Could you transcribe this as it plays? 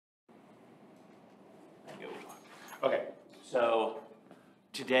Okay, so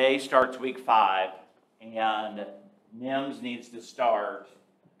today starts week 5, and NIMS needs to start.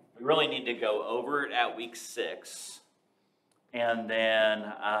 We really need to go over it at week 6, and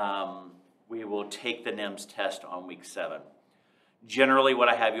then we will take the NIMS test on week 7. Generally, what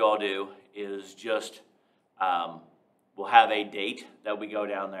I have you all do is just we'll have a date that we go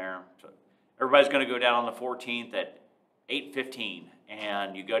down there. So everybody's going to go down on the 14th at 8:15,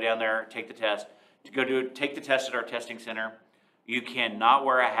 and you go down there, take the test. To take the test at our testing center, you cannot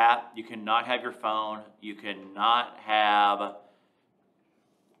wear a hat, you cannot have your phone, you cannot have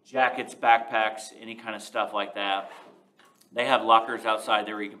jackets, backpacks, any kind of stuff like that. They have lockers outside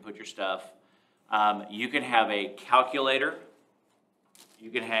there where you can put your stuff. You can have a calculator,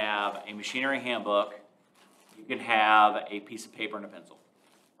 you can have a machinery handbook, you can have a piece of paper and a pencil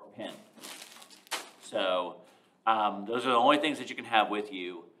or pen. So those are the only things that you can have with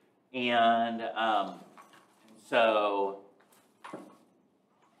you. And so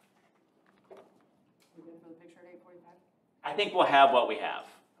We good for the picture at 8:45? I think we'll have what we have.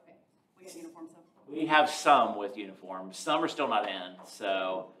 Okay. We got uniforms up. We have some with uniforms. Some are still not in,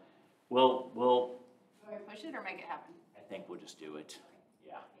 so we'll. Do I push it or make it happen? I think we'll just do it.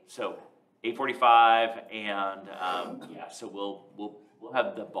 Yeah. So 8:45, and yeah. So we'll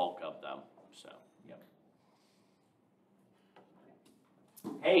have the bulk of them. So yeah.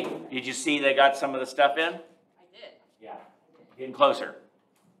 Hey, did you see they got some of the stuff in? I did. Yeah. Getting closer.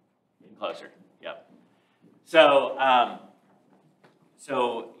 Getting closer. Yep. So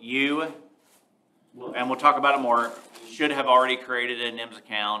so you. And we'll talk about it more. Should have already created a NIMS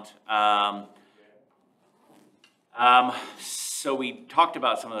account. So we talked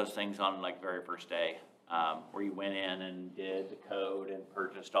about some of those things on like very first day, where you went in and did the code and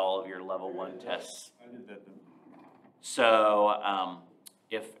purchased all of your level 1 tests. I did that. So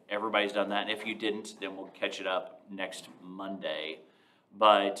if everybody's done that, and if you didn't, then we'll catch it up next Monday.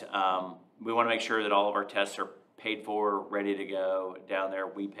 But we want to make sure that all of our tests are paid for, ready to go down there.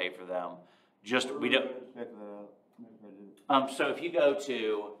 We pay for them. Just we don't. So if you go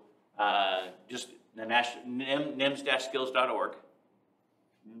to just the national nims-skills.org,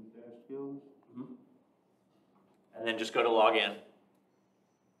 NIMS-skills? and then just go to log in.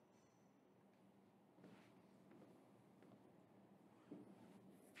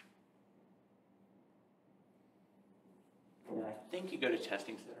 And I think you go to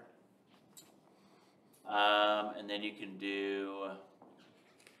testing center, and then you can do.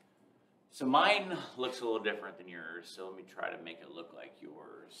 So mine looks a little different than yours, so let me try to make it look like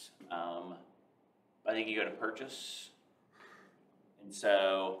yours. I think you go to purchase, and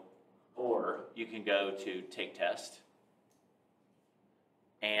so, or you can go to take test,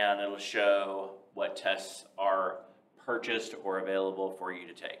 and it'll show what tests are purchased or available for you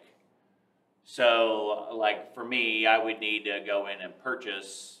to take. So like for me, I would need to go in and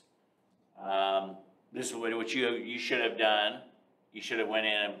purchase. This is what you should have done. You should have went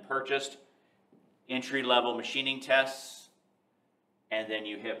in and purchased entry-level machining tests, and then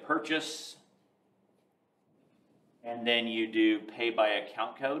you hit purchase, and then you do pay by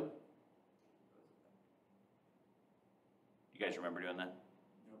account code. You guys remember doing that?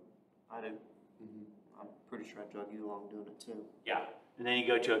 I do. I'm pretty sure I drug you along doing it too. Yeah. And then you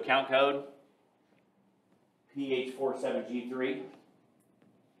go to account code, PH47G3,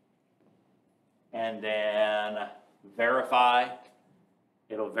 and then verify.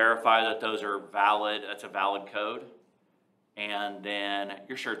 It'll verify that those are valid, that's a valid code, and then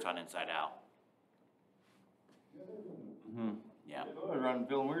your shirt's on inside out. Yeah. I was running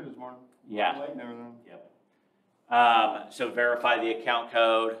feeling weird this morning. Yeah. Late and everything. Yep. So verify the account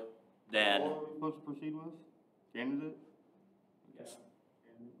code, then. What are we supposed to proceed with? Candidate? Yes.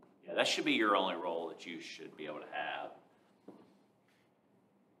 Yeah, that should be your only role that you should be able to have.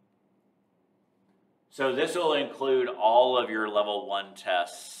 So this will include all of your level 1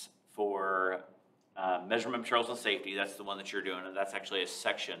 tests for measurement, materials, and safety. That's the one that you're doing, and that's actually a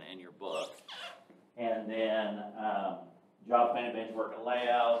section in your book. And then job plan, bench work, and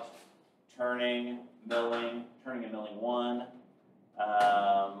layout, turning and milling 1,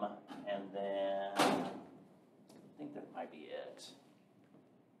 and then I think that might be it.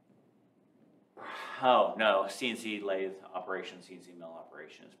 Oh, no, CNC lathe operation, CNC mill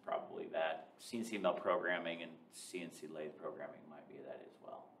operation is probably that. CNC mill programming and CNC lathe programming might be that as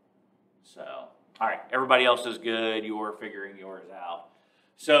well. So, all right, everybody else is good. You're figuring yours out.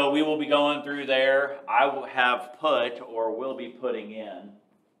 So we will be going through there. I will have put, or will be putting in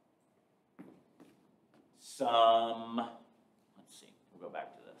some, let's see, we'll go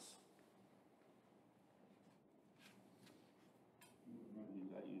back to this.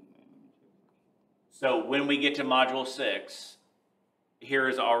 So when we get to Module 6, here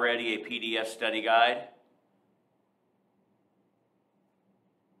is already a PDF study guide.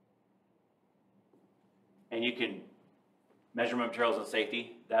 And you can, measurement materials and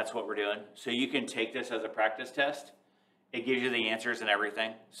safety, that's what we're doing. So you can take this as a practice test. It gives you the answers and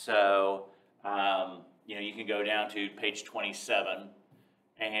everything. So, you know, you can go down to page 27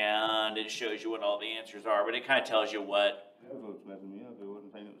 and it shows you what all the answers are, but it kind of tells you what. That was messing me up. It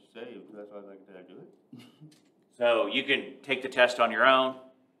wasn't saying it was saved. That's why I was like, did I do it? So you can take the test on your own,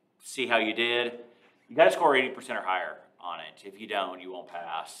 see how you did. You got to score 80% or higher on it. If you don't, you won't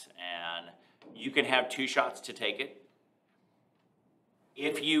pass. And you can have 2 shots to take it.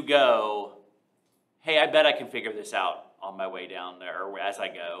 If you go, hey, I bet I can figure this out on my way down there or as I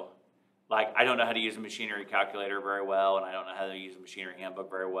go. Like, I don't know how to use a machinery calculator very well, and I don't know how to use a machinery handbook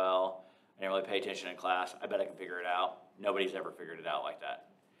very well. I didn't really pay attention in class. I bet I can figure it out. Nobody's ever figured it out like that.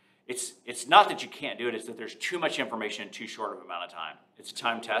 It's not that you can't do it, it's that there's too much information in too short of an amount of time. It's a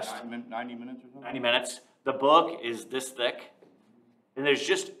time test. 90 minutes or something? 90 minutes. The book is this thick, and it's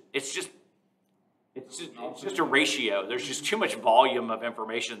just a ratio. There's just too much volume of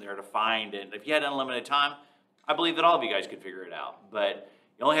information there to find, and if you had unlimited time, I believe that all of you guys could figure it out. But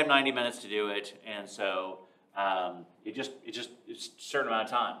you only have 90 minutes to do it, and so it's a certain amount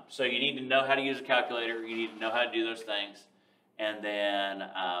of time. So you need to know how to use a calculator. You need to know how to do those things, and then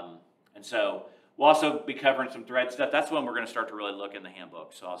and so we'll also be covering some thread stuff. That's when we're going to start to really look in the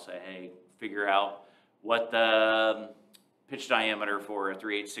handbook. So I'll say, hey, figure out what the pitch diameter for a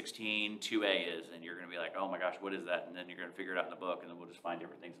 3/8/16 2A is, and you're going to be like, oh my gosh, what is that? And then you're going to figure it out in the book, and then we'll just find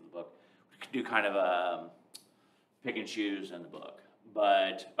different things in the book. We could do kind of a pick and choose in the book.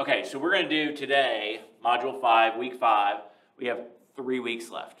 But okay, so we're going to do today Module 5, Week 5. We have 3 weeks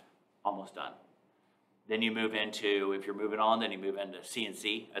left, almost done. Then you move into, if you're moving on, then you move into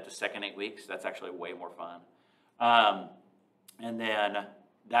CNC at the second 8 weeks. That's actually way more fun. And then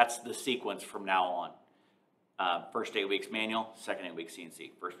that's the sequence from now on. First 8 weeks manual, second 8 weeks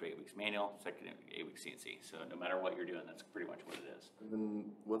CNC. First 8 weeks manual, second 8 weeks CNC. So no matter what you're doing, that's pretty much what it is. And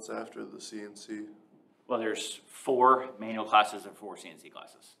then what's after the CNC? Well, there's 4 manual classes and 4 CNC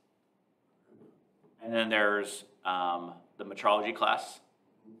classes. And then there's the metrology class.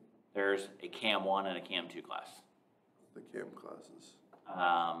 There's a CAM 1 and a CAM 2 class. The CAM classes.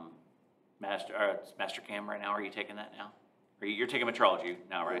 Master CAM right now, are you taking that now? You're taking metrology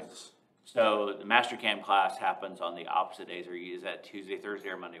now, right? Yes. So the Master CAM class happens on the opposite days. Is that Tuesday, Thursday,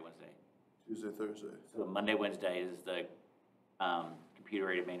 or Monday, Wednesday? Tuesday, Thursday. So Monday, Wednesday is the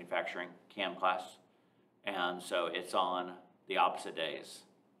computer-aided manufacturing CAM class. And so it's on the opposite days.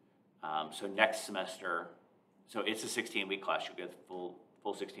 So next semester, so it's a 16-week class. You'll get full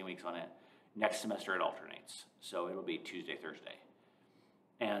 16 weeks on it. Next semester it alternates. So it'll be Tuesday, Thursday.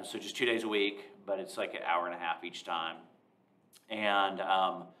 And so just 2 days a week, but it's like an hour and a half each time. And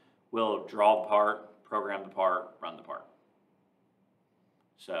we'll draw the part, program the part, run the part.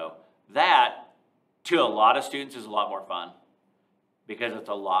 So that, to a lot of students, is a lot more fun because it's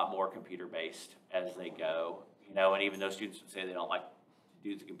a lot more computer-based as they go. You know, and even those students would say they don't like to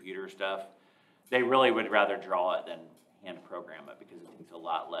do the computer stuff, they really would rather draw it than hand program it because it takes a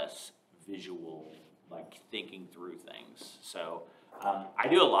lot less visual, like thinking through things. So I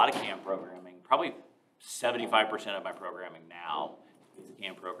do a lot of CAM programming. Probably 75% of my programming now is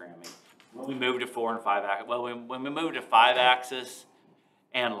CAM programming. When we moved to 4 and 5 axis, well, when we moved to 5 axis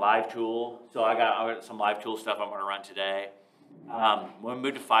and live tool, so I got some live tool stuff I'm going to run today. When we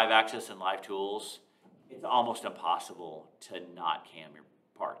moved to 5 axis and live tools, it's almost impossible to not CAM your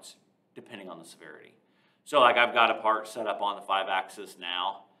parts, depending on the severity. So like I've got a part set up on the 5 axis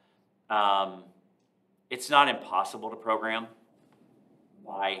now. It's not impossible to program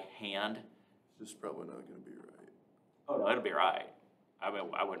by hand. It's just probably not going to be right. Oh no, it'll be right. I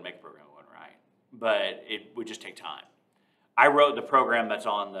mean, I wouldn't make a program that wasn't right, but it would just take time. I wrote the program that's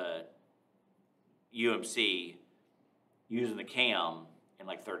on the UMC using the CAM in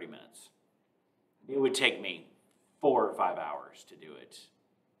like 30 minutes. It would take me 4 or 5 hours to do it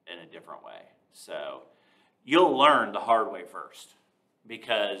in a different way. So you'll learn the hard way first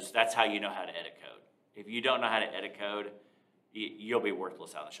because that's how you know how to edit code. If you don't know how to edit code, you'll be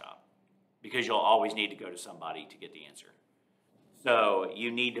worthless out of the shop because you'll always need to go to somebody to get the answer. So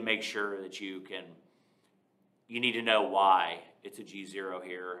you need to make sure that you need to know why it's a G0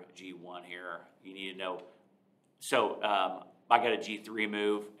 here, a G1 here. You need to know. So I got a G3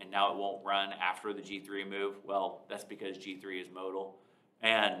 move and now it won't run after the G3 move. Well, that's because G3 is modal,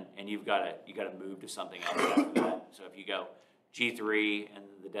 and you got to move to something else after that. So if you go G3 and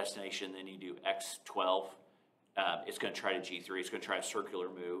the destination, then you do X12, it's going to try to G3. It's going to try a circular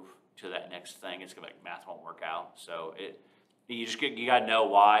move to that next thing, it's gonna be like math won't work out. So you gotta know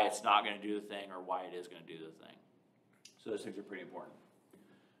why it's not gonna do the thing or why it is gonna do the thing. So those things are pretty important.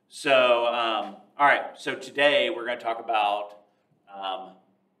 So, all right, so today we're gonna talk about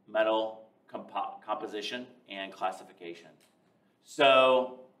metal composition and classification.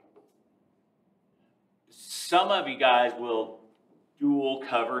 So some of you guys will dual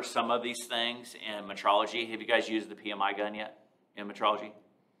cover some of these things in metrology. Have you guys used the PMI gun yet in metrology?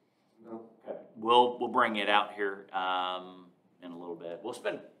 No. Okay. We'll bring it out here in a little bit. We'll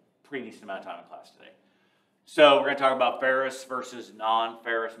spend a pretty decent amount of time in class today. So we're going to talk about ferrous versus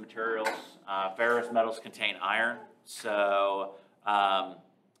non-ferrous materials. Ferrous metals contain iron. So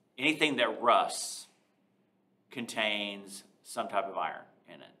anything that rusts contains some type of iron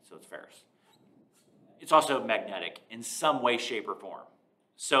in it. So it's ferrous. It's also magnetic in some way, shape, or form.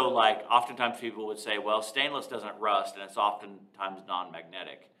 So like oftentimes people would say, well, stainless doesn't rust and it's oftentimes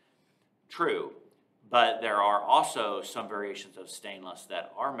non-magnetic. True, but there are also some variations of stainless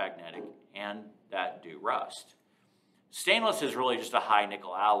that are magnetic and that do rust. Stainless is really just a high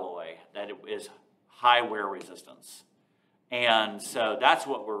nickel alloy that is high wear resistance. And so that's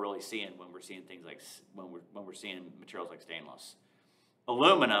what we're really seeing when we're seeing things like, when we're seeing materials like stainless.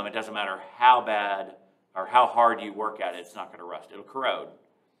 Aluminum, it doesn't matter how bad or how hard you work at it, it's not going to rust. It'll corrode,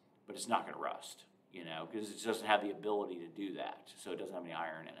 but it's not going to rust, you know, because it doesn't have the ability to do that. So it doesn't have any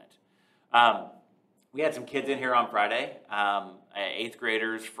iron in it. We had some kids in here on Friday, 8th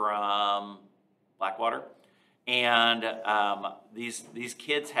graders from Blackwater. And these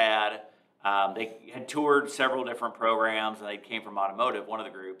kids had, they had toured several different programs, and they came from automotive, one of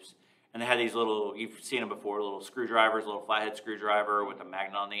the groups. And they had these little, you've seen them before, little screwdrivers, a little flathead screwdriver with a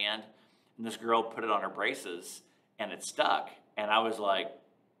magnet on the end. And this girl put it on her braces, and it stuck. And I was like,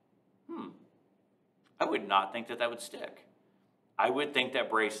 I would not think that that would stick. I would think that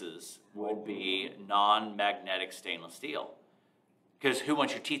braces would be non-magnetic stainless steel. Because who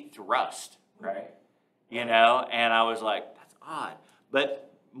wants your teeth to rust, right? You know, and I was like, that's odd.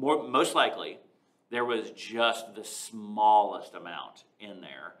 But most likely, there was just the smallest amount in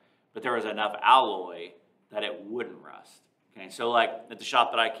there. But there was enough alloy that it wouldn't rust. Okay, so like at the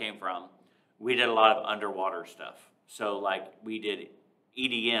shop that I came from, we did a lot of underwater stuff. So like we did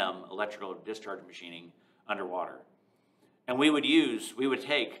EDM, electrical discharge machining, underwater. And we would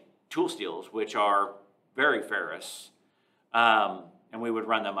take tool steels, which are very ferrous, and we would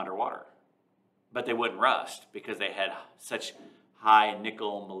run them underwater. But they wouldn't rust because they had such high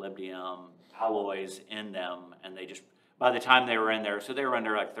nickel, molybdenum alloys in them, and they just, by the time they were in there, so they were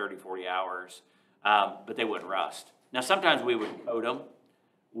under like 30, 40 hours, but they wouldn't rust. Now, sometimes we would coat them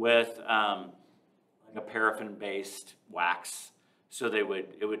with like a paraffin-based wax, so it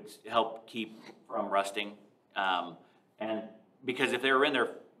would help keep from rusting. And because if they were in there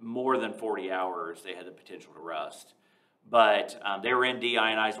more than 40 hours, they had the potential to rust. But they were in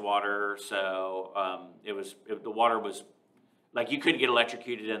deionized water, so the water was, like you couldn't get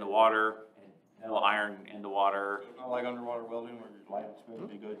electrocuted in the water, and no iron in the water. It's not like underwater welding where your light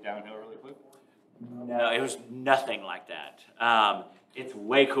experience goes downhill really quick. No, it was nothing like that. It's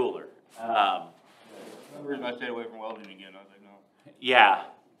way cooler. The reason I stayed away from welding again, I was like, no. Yeah.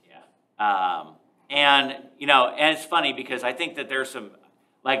 And, you know, and it's funny because I think that there's some,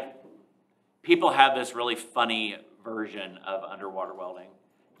 like, people have this really funny version of underwater welding.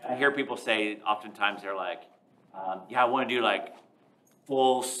 I hear people say, oftentimes they're like, yeah, I want to do like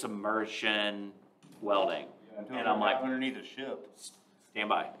full submersion welding. Until And I'm like, underneath a ship. stand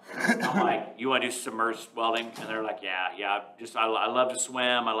by. I'm like, you want to do submerged welding? And they're like, yeah, I love to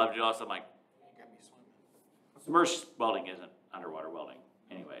swim. I love to do all this. I'm like, submerged welding isn't underwater welding.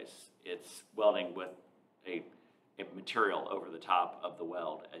 Anyways, it's welding with a material over the top of the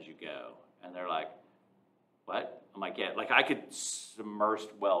weld as you go. And they're like, what? I'm like, yeah, like I could submerged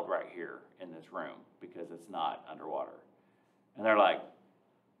weld right here in this room because it's not underwater. And they're like,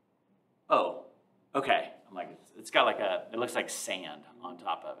 oh, okay. I'm like, it's got like it looks like sand on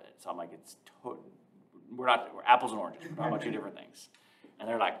top of it. So I'm like, we're apples and oranges. We're talking about two different things. And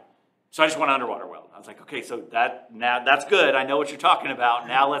they're like, so I just want underwater weld. I was like, okay, so now that's good. I know what you're talking about.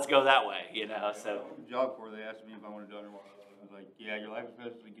 Now let's go that way, you know. So Job Corps, they asked me if I wanted to do underwater. I was like, yeah, your life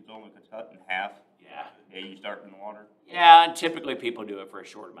expectancy gets almost cut in half. Yeah, you start in the water. Yeah, and typically people do it for a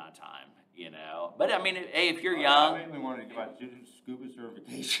short amount of time, you know. But I mean, hey, if you're young, I mainly wanted to get my scuba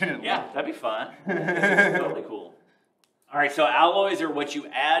certification. Yeah, that'd be fun. Totally cool. All right, so alloys are what you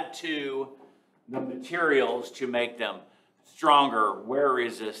add to the materials to make them stronger, wear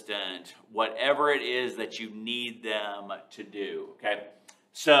resistant, whatever it is that you need them to do. Okay,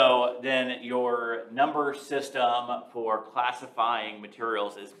 So then your number system for classifying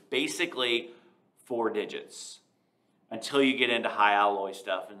materials is basically 4 digits until you get into high alloy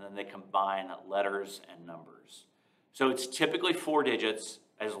stuff, and then they combine letters and numbers. So it's typically 4 digits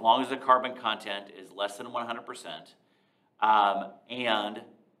as long as the carbon content is less than 100%, and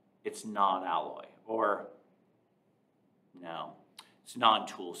it's non-alloy, or no, it's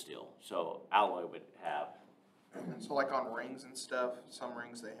non-tool steel. So alloy would have. So like on rings and stuff, some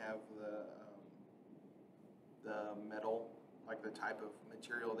rings they have the metal, like the type of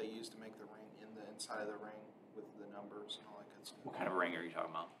material they use to make the ring in the inside of the ring with the numbers and all that good stuff. What kind of ring are you talking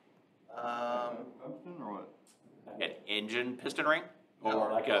about? Tungsten or what? Like an engine piston ring? No,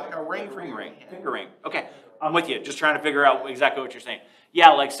 Or like a ring for your ring? hand. Finger ring. Okay, I'm with you. Just trying to figure out exactly what you're saying.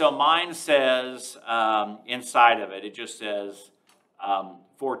 Yeah, like so mine says inside of it, it just says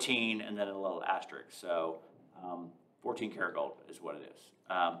 14 and then a little asterisk. So 14 karat gold is what it is.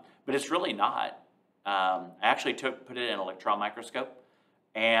 But it's really not. I actually put it in an electron microscope,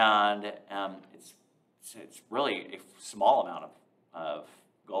 and it's really a small amount of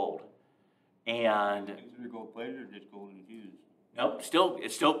gold. And Considered gold plated or just gold infused? nope,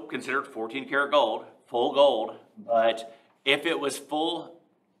 it's still considered 14 karat gold, full gold. But if it was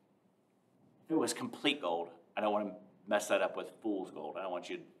complete gold, I don't want to mess that up with fool's gold. I don't want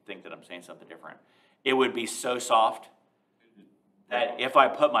you to think that I'm saying something different. It would be so soft that if I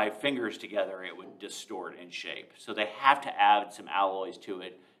put my fingers together, it would distort in shape. So they have to add some alloys to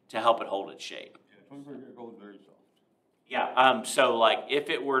it to help it hold its shape. Yeah, 24 karat gold is very soft. Yeah, so like if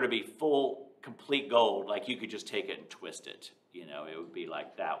it were to be full, complete gold, like you could just take it and twist it. You know, it would be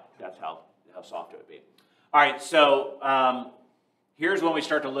like that. That's how soft it would be. All right, so here's when we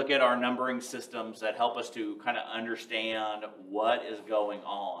start to look at our numbering systems that help us to kind of understand what is going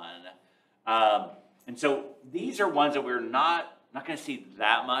on. And so these are ones that we're not going to see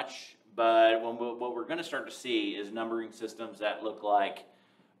that much, but what we're going to start to see is numbering systems that look like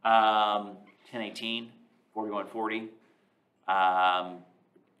 1018, 4140,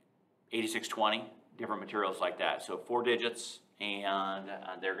 8620, different materials like that. So 4 digits, and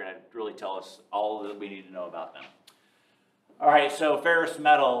they're going to really tell us all that we need to know about them. All right, so ferrous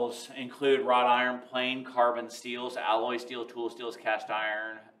metals include wrought iron, plain carbon steels, alloy steel, tool steels, cast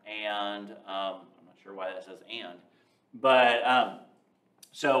iron, and I'm not sure why that says and. But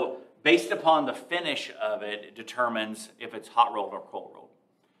so based upon the finish of it, it determines if it's hot rolled or cold rolled.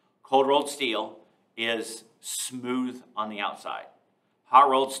 Cold rolled steel is smooth on the outside. Hot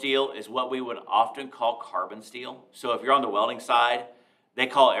rolled steel is what we would often call carbon steel. So if you're on the welding side, they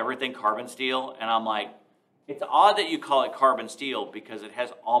call everything carbon steel, and I'm like, it's odd that you call it carbon steel because it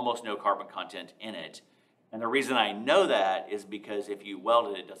has almost no carbon content in it. And the reason I know that is because if you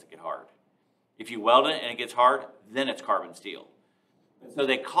weld it, it doesn't get hard. If you weld it and it gets hard, then it's carbon steel. So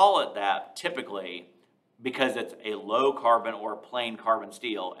they call it that typically because it's a low carbon or plain carbon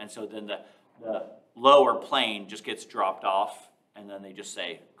steel. And so then the lower plane just gets dropped off, and then they just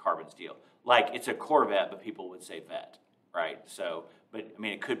say carbon steel. Like it's a Corvette, but people would say vet, right? So, but I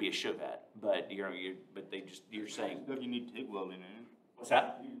mean, it could be a Chevette, but you're saying. Stuff you need TIG welding in it. What's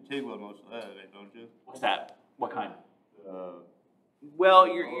that? You can TIG weld most of that, don't you? What's that? What kind? Well, Well,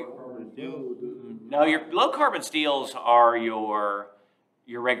 carbon steel. no, your low carbon steels are your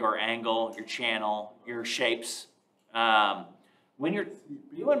regular angle, your channel, your shapes. When you're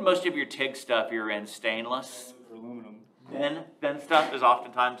doing most of your TIG stuff, you're in stainless. Or aluminum. Thin stuff is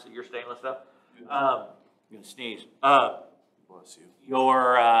oftentimes your stainless stuff. I'm gonna sneeze. Bless you.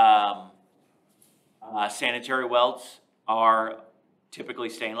 Your sanitary welds are typically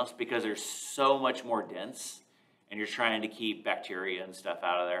stainless because they're so much more dense, and you're trying to keep bacteria and stuff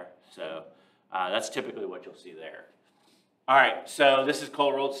out of there. So that's typically what you'll see there. All right, so this is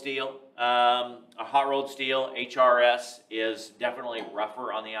cold rolled steel. A hot rolled steel, HRS, is definitely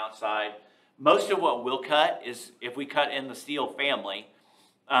rougher on the outside. Most of what we'll cut is, if we cut in the steel family,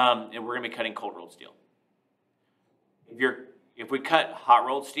 and we're gonna be cutting cold rolled steel. If we cut hot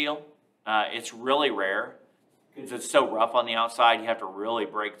rolled steel, it's really rare because it's so rough on the outside. You have to really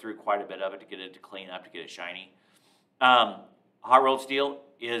break through quite a bit of it to get it to clean up, to get it shiny. Hot rolled steel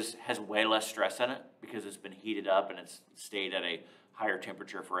has way less stress in it because it's been heated up and it's stayed at a higher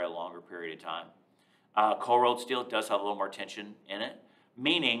temperature for a longer period of time. Cold rolled steel does have a little more tension in it,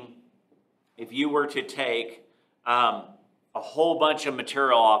 meaning if you were to take a whole bunch of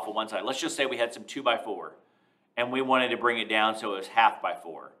material off of one side, let's just say we had some 2x4 and we wanted to bring it down so it was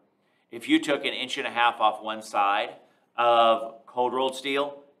 1/2x4. If you took 1.5 inches off one side of cold rolled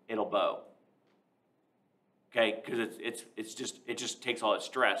steel, it'll bow. Okay, because it just takes all its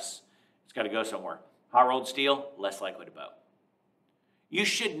stress. It's got to go somewhere. Hot rolled steel, less likely to bow. You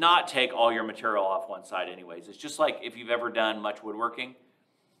should not take all your material off one side anyways. It's just like if you've ever done much woodworking.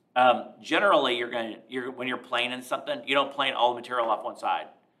 Generally, when you're planing something, you don't plane all the material off one side.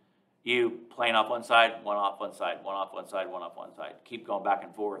 You plane off one side, one off one side, one off one side, one off one side. Keep going back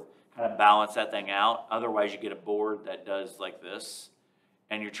and forth. Kind of balance that thing out. Otherwise, you get a board that does like this,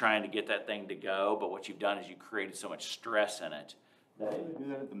 and you're trying to get that thing to go, but what you've done is you created so much stress in it. They do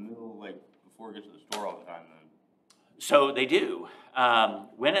that at the middle, like, before it gets to the store all the time, then. So they do.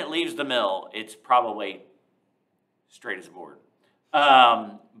 When it leaves the mill, it's probably straight as a board.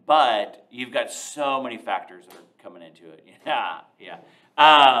 But you've got so many factors that are coming into it. Yeah.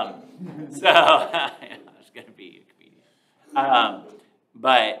 It's going to be a comedian.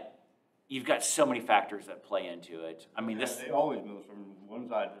 But you've got so many factors that play into it. I mean, They always mill from one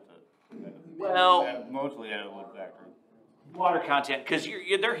side to the, well, mostly at a wood factory. water content, because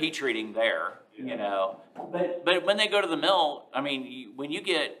they're heat treating there, you know. But when they go to the mill, I mean, when you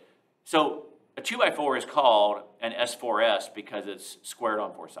get, so a 2x4 is called an S4S because it's squared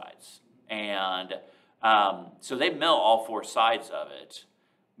on four sides. And so they mill all four sides of it.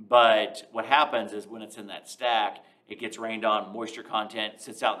 But what happens is when it's in that stack, it gets rained on, moisture content,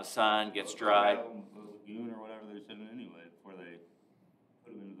 sits out in the sun, gets dried. The lagoon or whatever they're sitting in anyway before they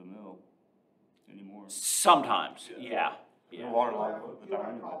put them into the mill anymore. Sometimes, yeah. The water line with You the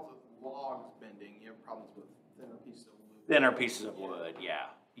have problems with logs bending, you have problems with thinner pieces of wood. Thinner pieces of wood,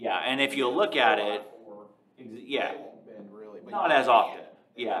 yeah. And if you look at it, yeah, They won't bend really, but not you as can. often.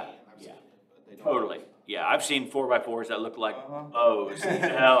 They Yeah, can. I've yeah. seen it, but they don't. totally. Yeah, I've seen 4x4s that look like Uh-huh. O's, you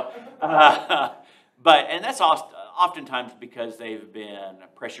know. And that's oftentimes because they've been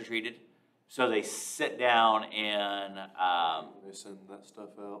pressure treated. So they sit down in, They send that stuff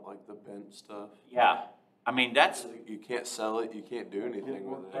out, like the bent stuff. yeah. I mean, that's, You can't sell it, you can't do anything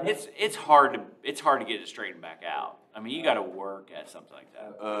with it. it's hard to get it straightened back out. I mean, you got to work at something like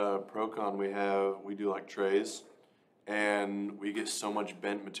that. Procon, we do like trays, and we get so much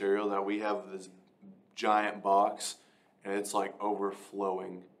bent material that we have this giant box, and it's like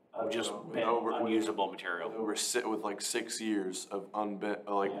overflowing. Of just bent, Over- unusable material. We're sit with like 6 years of unbent,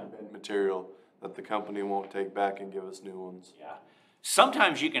 bent material that the company won't take back and give us new ones. Yeah.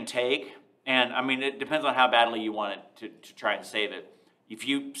 Sometimes you can take, and I mean, it depends on how badly you want it to try and save it. If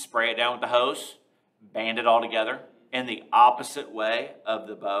you spray it down with the hose, band it all together in the opposite way of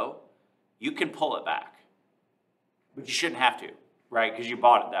the bow, you can pull it back. But you shouldn't have to, right? Because you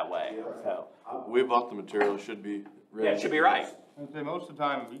bought it that way. So, We bought the material, it should be ready. yeah, it should be right. I'd say most of the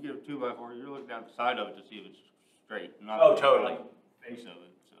time, if you get a 2x4, you're looking down the side of it to see if it's straight, not Oh, the totally. face of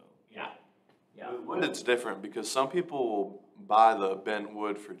it, so. Yeah. Yeah. With wood, it's different because some people will buy the bent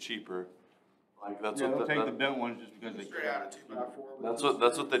wood for cheaper. Like that's Yeah, what they'll the, take the bent ones just because they Straight out of 2x4.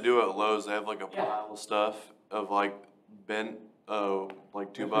 that's what they do at Lowe's. They have like a Yeah. pile of stuff of like bent,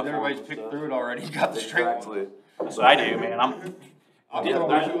 like 2x4. Because everybody's picked through it already, got the straight ones. Exactly. That's what I do, man. I'm throwing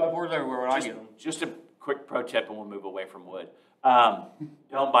my 2x4s everywhere when I get them. Just a quick pro tip, and we'll move away from wood.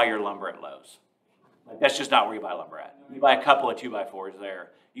 Don't buy your lumber at Lowe's. Like, that's just not where you buy lumber at. You buy a couple of 2x4s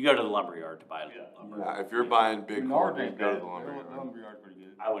there. You go to the lumber yard to buy lumber. Yeah, if you're buying big Menards quantities, ain't go to bad. the lumber The yard. lumber yard's pretty good.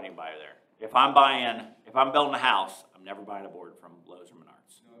 I wouldn't even buy it there. If I'm building a house, I'm never buying a board from Lowe's or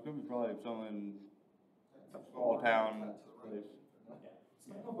Menards. No, it's gonna be probably some in a small town place.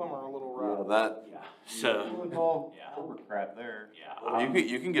 Some of them are a little Yeah, rough. that Yeah. So, It's all Yeah. corporate crap there. yeah.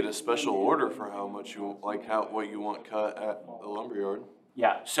 you can get a special order for how much you like what you want cut at the lumber yard.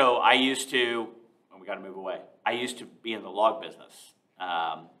 Yeah, so I used to, we got to move away. I used to be in the log business,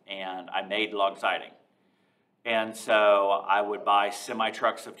 and I made log siding. And so I would buy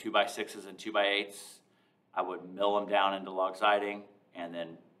semi-trucks of 2x6s and 2x8s. I would mill them down into log siding and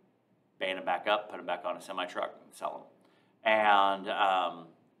then band them back up, put them back on a semi-truck and sell them.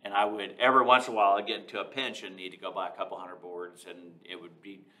 And I would, every once in a while, I'd get into a pinch and need to go buy a couple hundred boards, and it would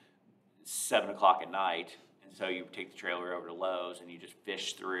be 7 o'clock at night. And so you take the trailer over to Lowe's and you just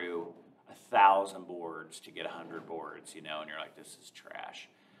fish through 1,000 boards to get 100 boards, you know, and you're like, this is trash.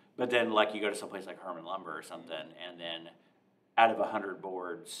 But then, like, you go to someplace like Herman Lumber or something, and then out of 100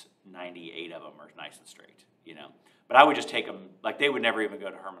 boards, 98 of them are nice and straight, you know. But I would just take them, like, they would never even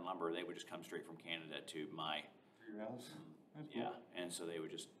go to Herman Lumber. They would just come straight from Canada to my, Your house. That's cool. yeah. And so they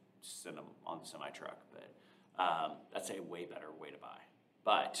would just send them on the semi-truck. But that's a way better way to buy.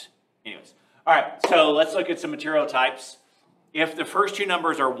 But anyways, all right, so let's look at some material types. If the first two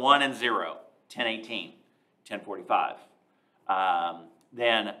numbers are 1 and 0, 1018, 1045,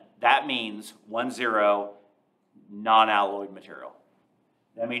 then that means 1-0 non-alloyed material.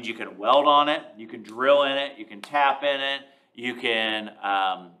 That means you can weld on it, you can drill in it, you can tap in it, you can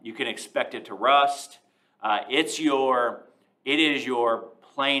expect it to rust. It's your It is your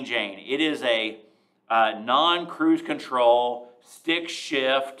plain Jane. It is a non-cruise control, stick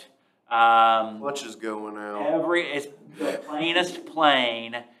shift. Clutch is going out. It's the plainest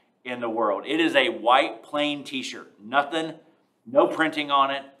plane in the world. It is a white plain t-shirt. Nothing, no printing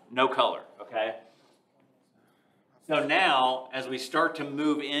on it, no color, okay? So now, as we start to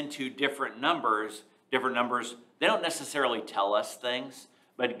move into different numbers, they don't necessarily tell us things,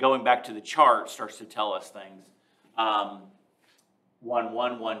 but going back to the chart starts to tell us things.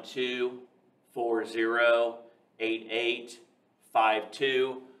 1112, 40, 88,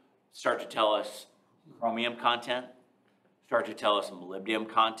 52 start to tell us chromium content, start to tell us molybdenum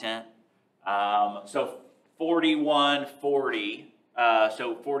content. So 4140,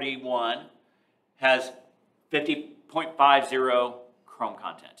 so 41 has 50.50 chrome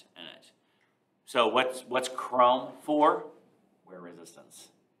content in it. So what's chrome for? Wear resistance.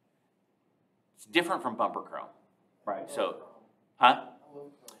 It's different from bumper chrome, right? So, huh?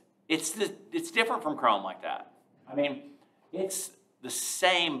 It's different from chrome like that. I mean, it's the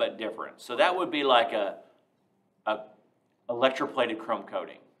same but different. So that would be like a electroplated chrome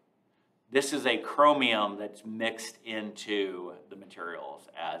coating. This is a chromium that's mixed into the materials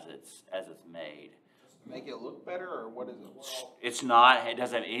as it's made. Make it look better, or what is it? It's not. It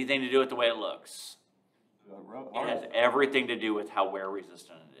doesn't have anything to do with the way it looks. It has everything to do with how wear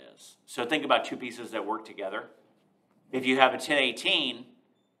resistant it is. So think about two pieces that work together. If you have a 1018,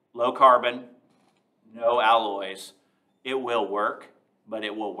 low carbon, no alloys, it will work, but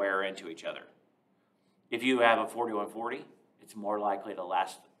it will wear into each other. If you have a 4140, it's more likely to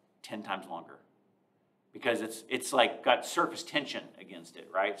last 10 times longer because it's like got surface tension against it,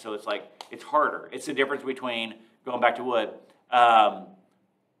 right? So it's like, it's harder. It's the difference between, going back to wood,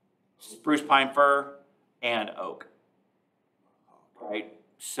 spruce, pine, fir, and oak, right?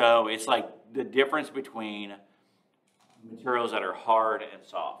 So it's like the difference between materials that are hard and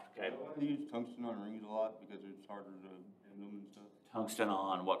soft, okay? I use tungsten on rings a lot because it's harder to bend them and stuff. Tungsten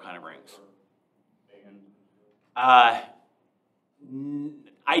on what kind of rings? And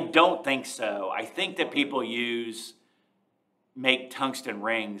I don't think so. I think that people make tungsten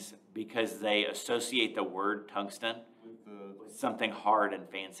rings because they associate the word tungsten with something hard and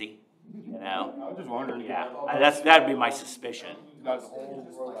fancy, you know? I was just wondering. Yeah, that'd be my suspicion. Got the whole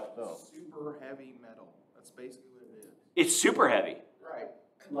row of stuff. Super heavy metal. That's basically what it is. It's super heavy. Right.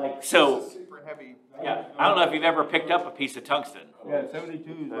 Like, so, It's super heavy. yeah, I don't know if you've ever picked up a piece of tungsten. Yeah,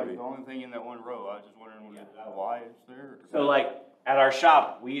 72 is like the only thing in that one row. I was just wondering why it's there. So like, at our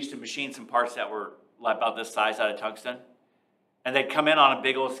shop, we used to machine some parts that were like about this size out of tungsten. And they'd come in on a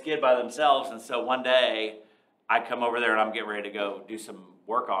big old skid by themselves. And so one day, I come over there and I'm getting ready to go do some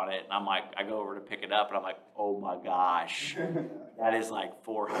work on it. And I'm like, I go over to pick it up and I'm like, oh my gosh, that is like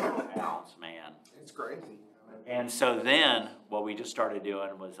 400 pounds, man. It's crazy. And so then what we just started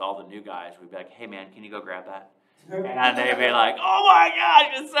doing was all the new guys, we'd be like, hey man, can you go grab that? And they'd be like, oh my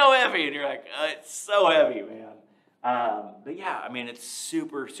gosh, it's so heavy. And you're like, it's so heavy, man. But yeah, I mean, it's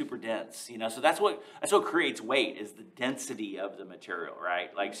super, super dense, you know, so that's what creates weight is the density of the material,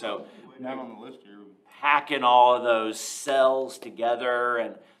 right? Like, so Not on the list here. packing all of those cells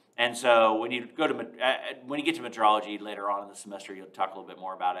together. And so when you go to, when you get to metrology later on in the semester, you'll talk a little bit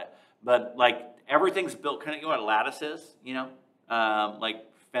more about it. But like everything's built, kind of, you know what a lattice is, you know, like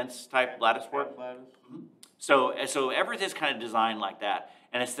fence type lattice work. Mm-hmm. So everything's kind of designed like that.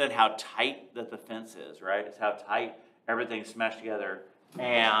 And it's then how tight that the fence is, right? It's how tight everything's smashed together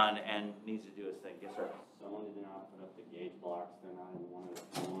and needs to do its thing. Yes, sir. So only did not put up the gauge blocks. They're not in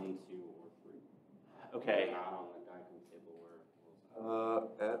one, 2, or 3. Okay. They're not on the diagram table where.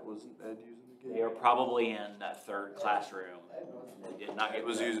 Wasn't Ed using the gauge? They are probably in that third classroom. They did not get.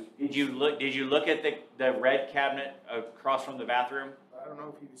 Did you look at the red cabinet across from the bathroom? I don't know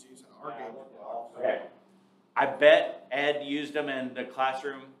if he was using our gauge block. Okay. I bet Ed used them in the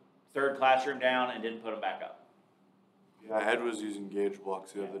classroom, third classroom down, and didn't put them back up. Yeah, Ed was using gauge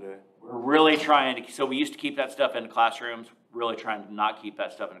blocks the other day. We're really trying to, so we used to keep that stuff in classrooms, really trying to not keep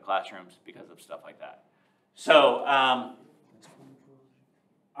that stuff in classrooms because of stuff like that. So, all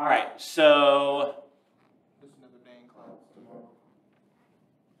right, so. Just another day in class tomorrow.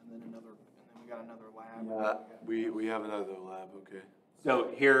 And then we got another lab. We have another lab, okay. So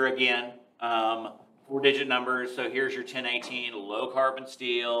here again, 4-digit numbers. So here's your 1018 low carbon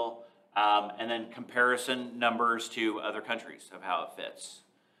steel, and then comparison numbers to other countries of how it fits.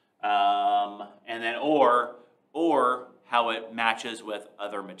 And then or how it matches with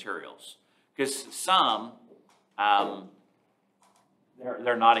other materials. Because some,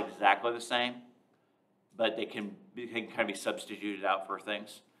 they're not exactly the same, but they can kind of be substituted out for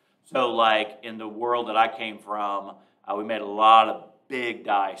things. So like in the world that I came from, We made a lot of big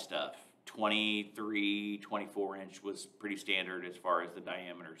die stuff. 23, 24 inch was pretty standard as far as the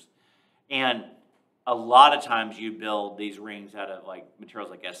diameters. And a lot of times you build these rings out of like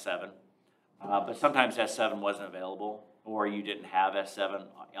materials like S7, but sometimes S7 wasn't available or you didn't have S7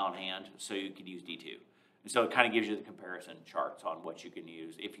 on hand, so you could use D2. And so it kind of gives you the comparison charts on what you can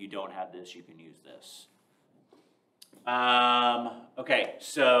use. If you don't have this, you can use this. Okay,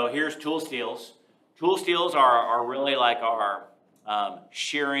 so here's tool steels. Tool steels are really like our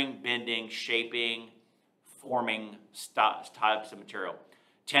shearing, bending, shaping, forming types of material.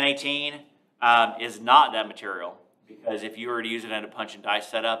 1018 is not that material because if you were to use it in a punch and die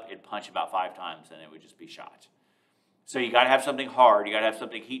setup, it'd punch about 5 times and it would just be shot. So you got to have something hard, you got to have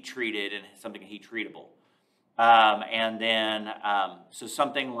something heat treated and something heat treatable. And then, so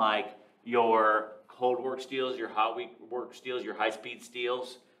something like your cold work steels, your hot work steels, your high speed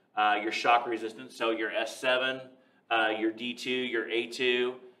steels, your shock resistance, so your S7, your D2, your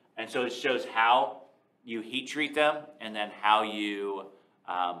A2, and so it shows how you heat treat them and then how you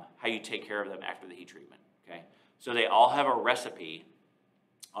take care of them after the heat treatment, okay? So they all have a recipe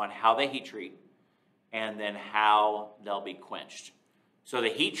on how they heat treat and then how they'll be quenched. So the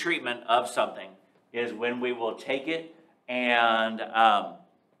heat treatment of something is when we will take it and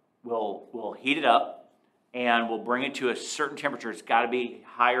we'll heat it up and we'll bring it to a certain temperature. It's got to be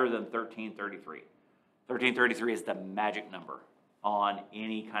higher than 1333. 1333 is the magic number on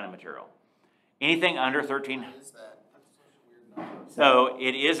any kind of material. Anything under 13. What is that? That's such a weird number. So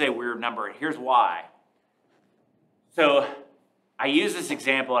it is a weird number, and here's why. So I use this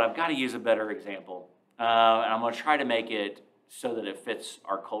example, and I've got to use a better example. And I'm going to try to make it so that it fits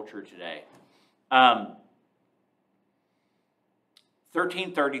our culture today.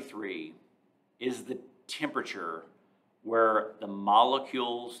 1333 is the temperature where the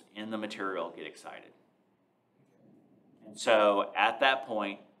molecules in the material get excited. And so at that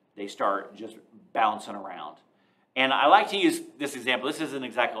point, they start just bouncing around. And I like to use this example. This isn't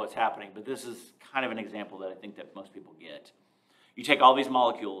exactly what's happening, but this is kind of an example that I think that most people get. You take all these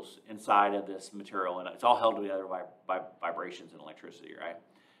molecules inside of this material, and it's all held together by vibrations and electricity, right?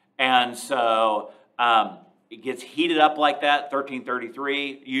 And so it gets heated up like that,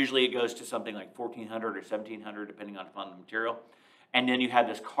 1333. Usually it goes to something like 1400 or 1700, depending upon the material. And then you have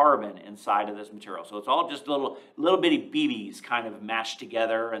this carbon inside of this material. So it's all just little bitty BBs kind of mashed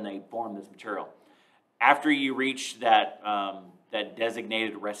together, and they form this material. After you reach that, that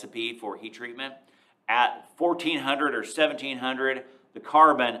designated recipe for heat treatment, at 1400 or 1700, the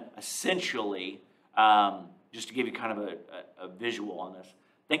carbon essentially, just to give you kind of a visual on this,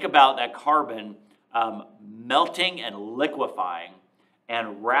 think about that carbon melting and liquefying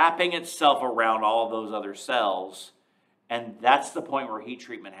and wrapping itself around all of those other cells, and that's the point where heat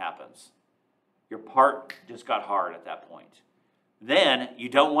treatment happens. Your part just got hard at that point. Then you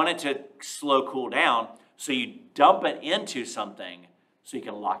don't want it to slow cool down, so you dump it into something so you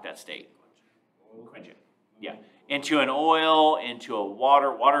can lock that state. Quench it. Yeah. Into an oil, into a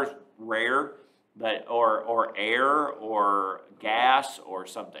water. Water's rare, but or air or gas or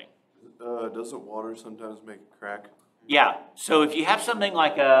something. Doesn't water sometimes make it crack? Yeah. So if you have something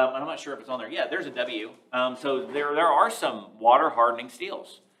like I'm not sure if it's on there. Yeah, there's a W. So there are some water hardening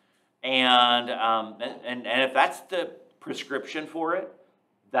steels, and if that's the prescription for it,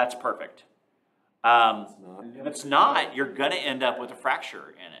 that's perfect. If it's not, you're going to end up with a fracture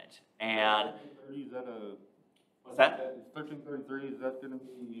in it. And Is that a, what's that? 1333, is that going to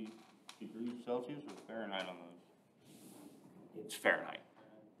be degrees Celsius or Fahrenheit on those? It's Fahrenheit.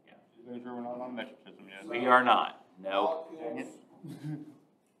 Yeah. Just making sure we're not on a metric system yet. We are not. No. Molecules,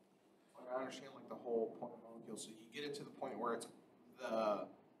 like I understand like the whole point of molecules. So you get it to the point where it's the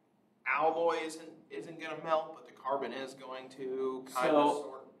alloy isn't going to melt, but the carbon is going to kind of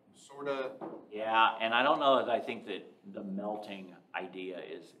sort of. Yeah, and I don't know if I think that the melting idea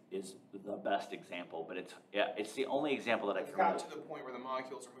is the best example, but it's the only example that I It's can got really. to the point where the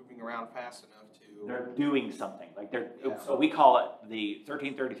molecules are moving around fast enough to. They're doing something. Like Yeah. So we call it the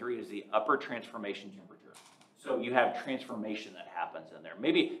 1333 is the upper transformation temperature. So you have transformation that happens in there.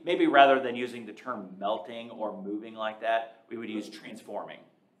 Maybe rather than using the term melting or moving like that, we would use transforming.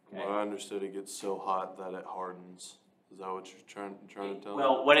 Okay? Well, I understood it gets so hot that it hardens. Is that what you're trying to tell me?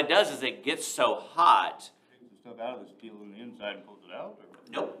 Well, what it does is it gets so hot. Takes the stuff out of the steel on the inside and pulls it out? Or?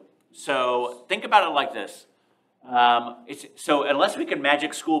 Nope. So think about it like this. So unless we can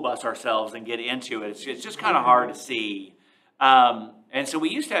magic school bus ourselves and get into it, it's just kind of hard to see. And so we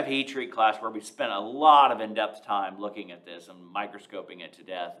used to have heat treat class where we spent a lot of in-depth time looking at this and microscoping it to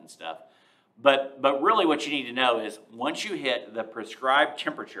death and stuff. But really what you need to know is once you hit the prescribed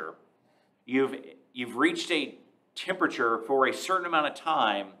temperature, you've reached temperature for a certain amount of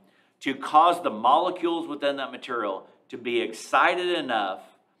time to cause the molecules within that material to be excited enough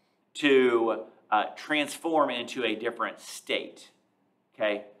to transform into a different state,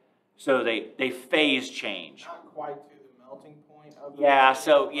 okay? So they phase change. Not quite to the melting point of the. Yeah,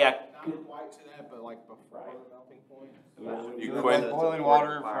 so, yeah. Not quite to that, but like before the melting point. You So it's quench, like boiling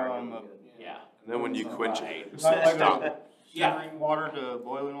water from, Yeah. and then when you quench it, it's not like Stop. Yeah. simmering water to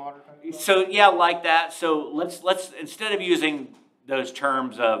boiling water type of stuff? So, yeah, like that. So let's, instead of using those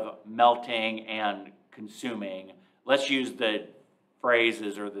terms of melting and consuming, let's use the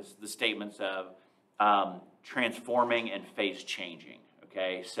phrases or the statements of transforming and phase changing,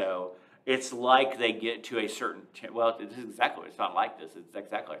 okay? So it's like they get to a certain, well, this is exactly, it's not like this, it's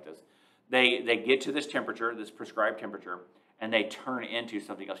exactly like this. They get to this temperature, this prescribed temperature, and they turn into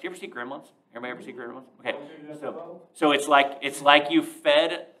something else. You ever see Gremlins? Everybody ever see Gremlins? Okay, so it's like you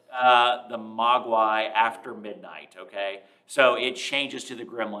fed the Mogwai after midnight, okay? So it changes to the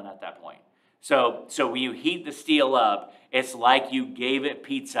Gremlin at that point. So when you heat the steel up, it's like you gave it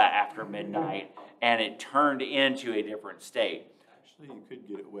pizza after midnight, and it turned into a different state. actually, you could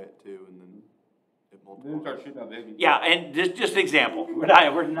get it wet too, and then it Then multiplies. start shooting out babies. Yeah, and just an example. We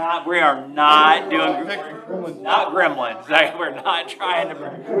are not doing not gremlins. Like, we're not trying to,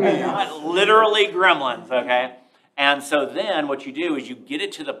 we're not literally gremlins, okay? And so then what you do is you get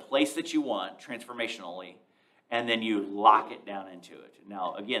it to the place that you want transformationally, and then you lock it down into it.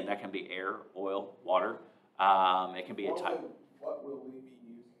 Now, again, that can be air, oil, water. It can be a type. What will we be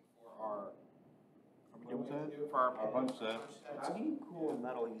using for our? Punch set? For our Our punch set. How do you cool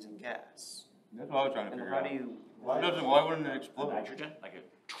metal using gas? That's what I was trying to And figure how out. do you? Why wouldn't it explode? Nitrogen, like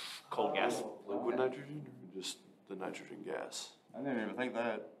a cold gas. Liquid nitrogen or just the nitrogen gas? I didn't even think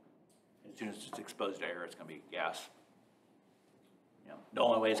that. As soon as it's exposed to air, it's going to be gas. Yeah. The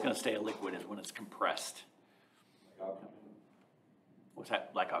only way it's going to stay a liquid is when it's compressed. What's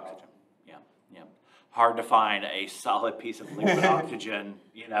that? Like oxygen. Yeah, yeah. Hard to find a solid piece of liquid oxygen.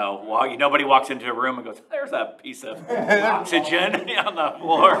 You know, nobody walks into a room and goes, "There's a piece of oxygen on the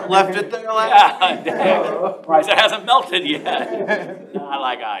floor." Left it there last. Yeah, Bryce, it hasn't melted yet. Not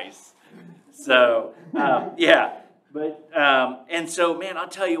like ice. So, yeah. But, and so, man, I'll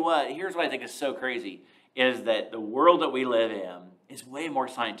tell you what, here's what I think is so crazy, is that the world that we live in is way more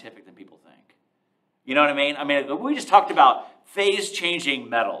scientific than people think. You know what I mean? I mean, we just talked about phase-changing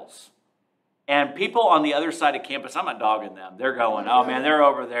metals. And people on the other side of campus, I'm not dogging them. They're going, oh, man, they're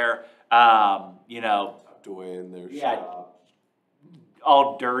over there, you know. Tucked away in their Yeah. shop.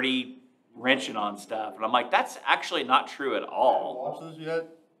 All dirty, wrenching on stuff. And I'm like, that's actually not true at all. Watch this yet?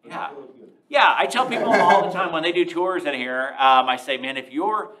 Yeah. Yeah, I tell people all the time when they do tours in here, I say, man, if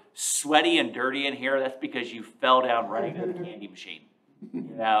you're sweaty and dirty in here, that's because you fell down running to the candy machine. You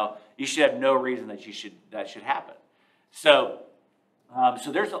know, you should have no reason that should happen. So,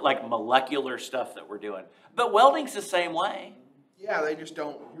 so there's like molecular stuff that we're doing. But welding's the same way. Yeah, they just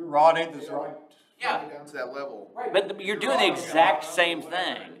don't. Your rod ain't this right. Yeah. Down to that level. Right, but you're doing the exact same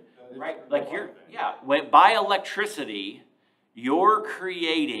thing, right? Like by electricity, you're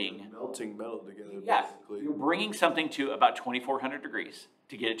creating, Melting metal together, yeah, basically. you're bringing something to about 2,400 degrees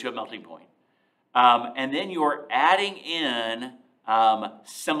to get it to a melting point. And then you're adding in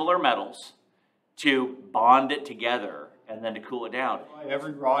similar metals to bond it together and then to cool it down.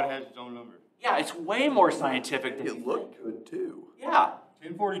 Every rod has its own number. Yeah, it's way more scientific than you It looked good too. Yeah,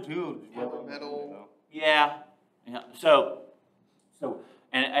 1042 is what Metal. yeah. So,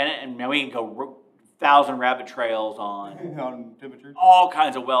 and now we can go 1,000 rabbit trails on on temperature. all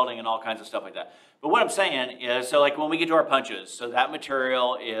kinds of welding and all kinds of stuff like that. But what I'm saying is, so like when we get to our punches, so that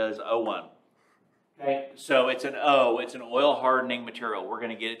material is O1. Okay, so it's an oil hardening material. We're going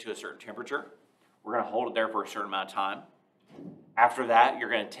to get it to a certain temperature. We're going to hold it there for a certain amount of time. After that, you're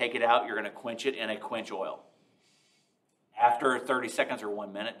going to take it out. You're going to quench it in a quench oil. After 30 seconds or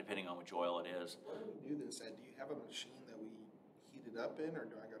 1 minute, depending on which oil it is. Where do we do this at? Do you have a machine that we heat it up in, or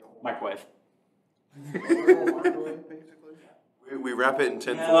do I got a whole Microwave. microwave, basically? We wrap it in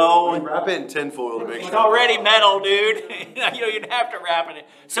tinfoil. No. We wrap it in tinfoil to make It's sure. already metal, dude. You'd have to wrap it in.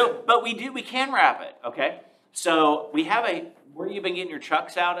 So, but we can wrap it, okay? So we have where you've been getting your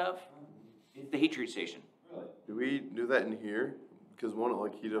chucks out of? It's the heat treat station. Do we do that in here? Because won't it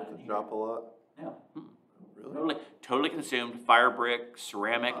like heat up the shop a lot? No. Mm-mm. Really? Totally consumed. Fire brick,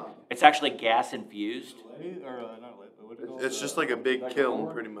 ceramic. It's actually gas infused. Lathe, or not lathe, but what's it called? It's just like a big Like a kiln,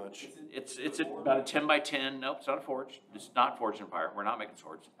 forge? pretty much. It's about a 10 by 10. Nope, it's not a forge. It's not forged in fire. We're not making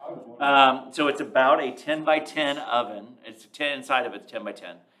swords. I was wondering. So it's about a 10 by 10 oven. It's 10 inside of it's 10 by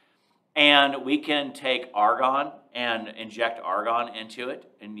 10. And we can take argon and inject argon into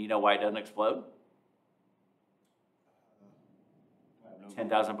it. And you know why it doesn't explode?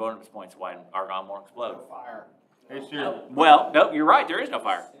 10,000 bonus points, why argon won't explode. Fire. Hey, sure. Well, no, you're right, there is no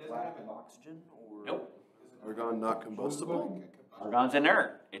fire. Oxygen or? Nope. Argon not combustible? Argon's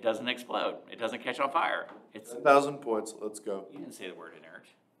inert. It doesn't explode. It doesn't catch on fire. It's, 10,000 points, let's go. you didn't say the word inert.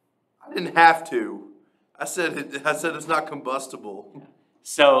 I didn't have to. I said it's not combustible.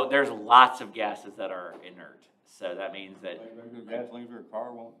 So there's lots of gases that are inert. So that means that Like regular gasoline for a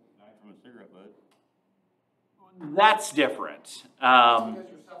car won't die from a cigarette butt. that's different. Because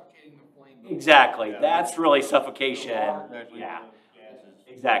you're suffocating the flame. Exactly. Yeah. That's really suffocation. It's actually Yeah, gases.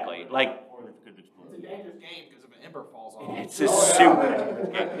 exactly. Like, Or it could explode. It's a dangerous game because if an ember falls off. it's a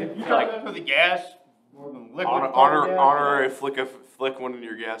super. If you like, got for the gas, more than liquid. Honorary flick one in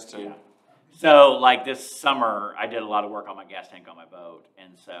your gas tank. so like this summer, I did a lot of work on my gas tank on my boat,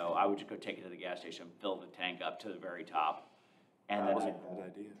 and so I would just go take it to the gas station, fill the tank up to the very top, and then I'd Bad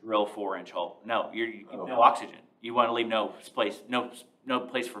idea. drill 4-inch hole. No, no oxygen. You want to leave no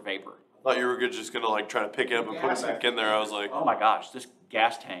place for vapor. I thought you were just gonna like try to pick it up and put it back in there. I was like, Oh my gosh, this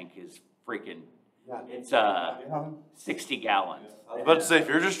gas tank is freaking. It's 60 gallons. I was about to say, if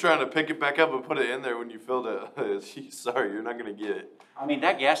you're just trying to pick it back up and put it in there when you filled it, sorry, you're not gonna get it. I mean,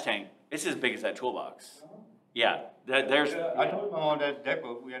 that gas tank, it's as big as that toolbox. Yeah, there's. I told my mom that deck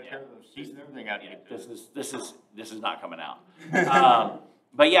boat, we had to tear the seats and everything out to get This is not coming out.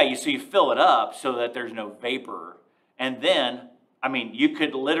 But yeah, you fill it up so that there's no vapor, and then I mean, you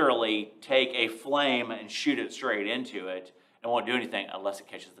could literally take a flame and shoot it straight into it, and won't do anything unless it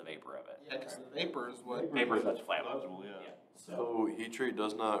catches the vapor of it. Yeah, because the vapor is what. Vapor is what's flammable. yeah. So heat treat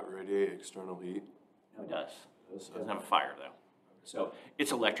does not radiate external heat. No, it does. It doesn't have a fire though. So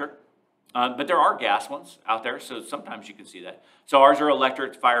it's electric. But there are gas ones out there, so sometimes you can see that. So ours are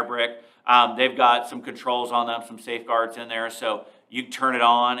electric, fire brick. They've got some controls on them, some safeguards in there. So you turn it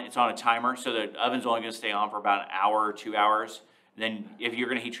on, it's on a timer, so the oven's only gonna stay on for about an hour or 2 hours. Then if you're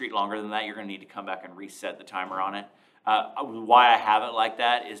gonna heat treat longer than that, you're gonna need to come back and reset the timer on it. Why I have it like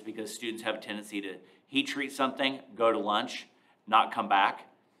that is because students have a tendency to heat treat something, go to lunch, not come back,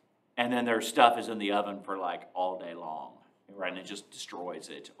 and then their stuff is in the oven for like all day long, right? And it just destroys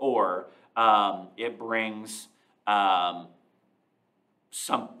it. Or it brings I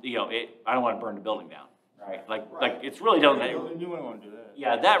don't want to burn the building down, right? Like it's really You don't. wouldn't want to do that.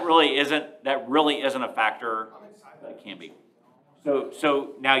 Yeah, that really isn't a factor, but it can be.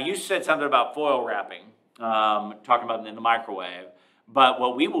 So now you said something about foil wrapping, talking about in the microwave. But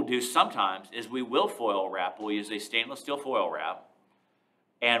what we will do sometimes is we will foil wrap. We'll use a stainless steel foil wrap.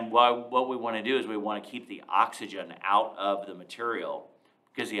 And what we want to do is we want to keep the oxygen out of the material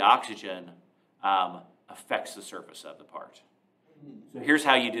because the oxygen affects the surface of the part. So here's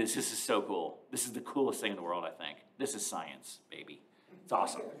how you do this. This is so cool. This is the coolest thing in the world, I think. This is science, baby. It's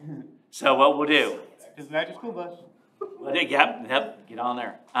awesome. So what we'll do. It's not just school bus. Yep, get on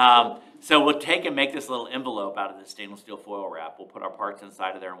there. So we'll take and make this little envelope out of this stainless steel foil wrap. We'll put our parts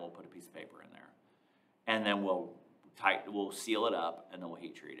inside of there and we'll put a piece of paper in there. And then we'll seal it up and then we'll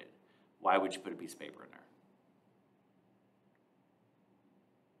heat treat it. Why would you put a piece of paper in there?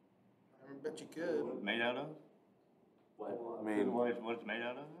 I bet you could. What it's made out of? What? I mean, What it's made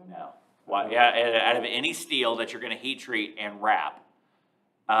out of? No. Why? Yeah, out of any steel that you're going to heat treat and wrap,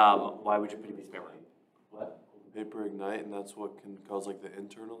 why would you put a piece of paper? What? paper ignite, and that's what can cause like the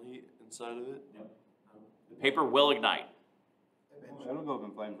internal heat inside of it? The paper will ignite. That'll go up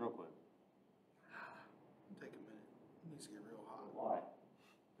in flames real quick. Take a minute. It needs to get real hot. Why?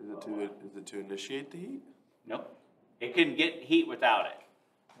 Is it to initiate the heat? Nope. It can get heat without it.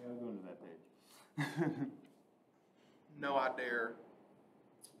 Yeah, I'll go into that page. No, I dare.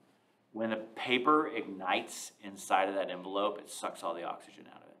 When the paper ignites inside of that envelope, it sucks all the oxygen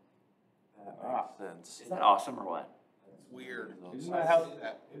out of it. That makes sense. Is that awesome or what? It's weird. Isn't that how?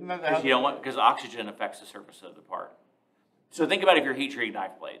 Isn't that how? Because oxygen affects the surface of the part. So think about if you're heat treating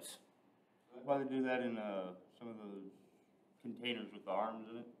knife blades. That's why they do that in some of the containers with the arms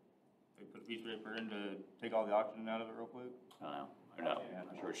in it. They put a piece of paper in to take all the oxygen out of it real quick. I don't know. I'm not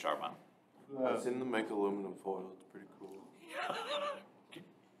sure what you're talking about. I've seen them make aluminum foil. It's pretty cool.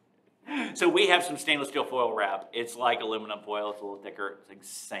 So we have some stainless steel foil wrap. It's like aluminum foil. It's a little thicker. It's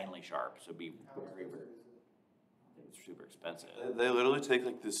insanely sharp. So be very, very. It's super expensive. They literally take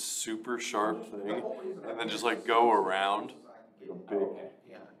like this super sharp thing and then just like go around.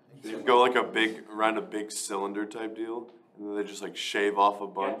 You go like around a big cylinder type deal, and then they just like shave off a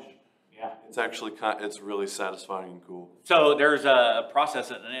bunch. Yeah. It's actually it's really satisfying and cool. So there's a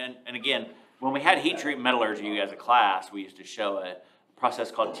process, and again, when we had heat treatment metallurgy as a class, we used to show a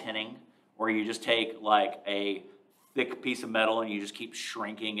process called tinning, where you just take like a thick piece of metal and you just keep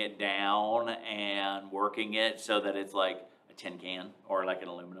shrinking it down and working it so that it's like a tin can or like an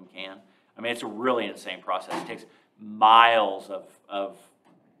aluminum can. I mean, it's a really insane process. It takes miles of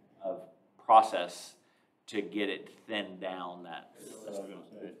process to get it thinned down. That's what I was gonna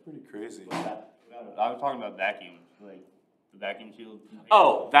say. Pretty crazy. I was talking about vacuums, like the vacuum shield.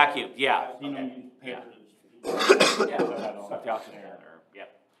 Oh, vacuum, yeah. I've seen them use paper. Yeah, suck the oxygen out there, yeah.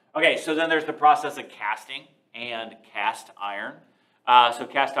 Okay, so then there's the process of casting and cast iron. So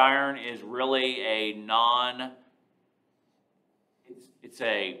cast iron is really a it's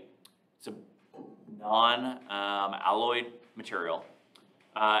a non-alloyed material.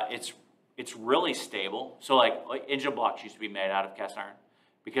 It's really stable. So like engine blocks used to be made out of cast iron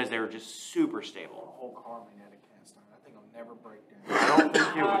because they were just super The stable. whole car made out of cast iron. I think I'll never break down. I don't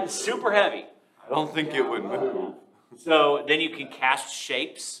think it would. Super heavy. I don't think it would move. So then you can cast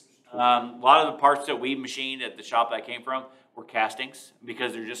shapes. A lot of the parts that we machined at the shop I came from were castings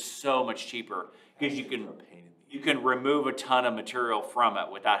because they're just so much cheaper because you can remove a ton of material from it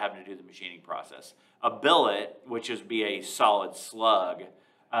without having to do the machining process. A billet, which is be a solid slug,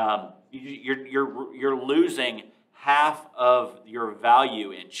 you're losing half of your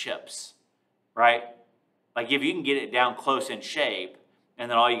value in chips, right? Like if you can get it down close in shape,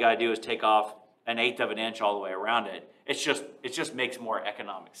 and then all you got to do is take off 1/8 of an inch all the way around it. It just makes more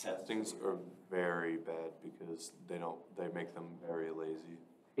economic sense. Things are very bad because they make them very lazy.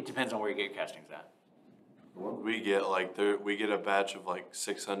 It depends on where you get your castings at. We get a batch of like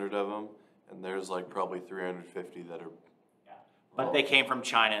 600 of them, and there's like probably 350 that are. Yeah. But they came from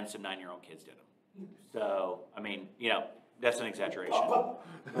China, and some 9-year-old kids did them. So I mean, that's an exaggeration. But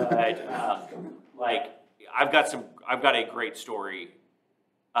like I've got a great story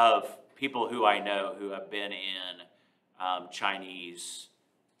of people who I know who have been in Chinese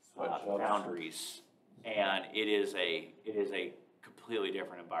foundries, and it is a completely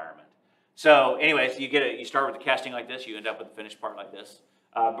different environment. So anyways, you start with the casting like this, you end up with the finished part like this.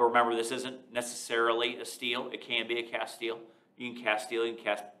 But remember, this isn't necessarily a steel. It can be a cast steel. You can cast steel, you can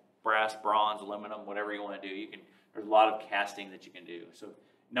cast brass, bronze, aluminum, whatever you want to do. There's a lot of casting that you can do. So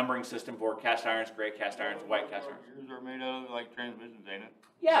numbering system for cast irons, gray cast irons, white cast irons. Yours are made out of like transmissions, ain't it?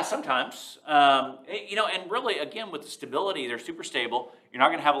 Yeah, sometimes. And really, again, with the stability, they're super stable. You're not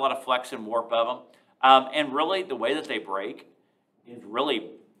going to have a lot of flex and warp of them. And really, the way that they break is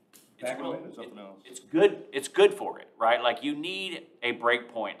really, it's good. It's good for it, right? Like you need a break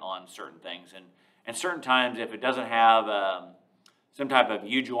point on certain things, and certain times if it doesn't have some type of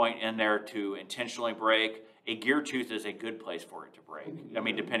U-joint in there to intentionally break, a gear tooth is a good place for it to break. I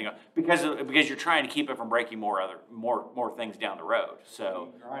mean, depending on because you're trying to keep it from breaking more things down the road.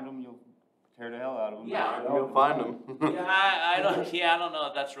 So you grind them, you'll tear the hell out of them. yeah, You'll find them. I don't know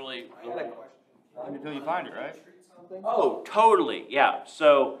if that's really. Grind until you find it, right? Oh, totally. Yeah.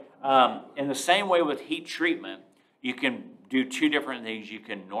 So in the same way with heat treatment, you can do two different things. You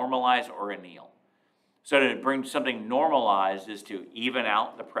can normalize or anneal. So to bring something normalized is to even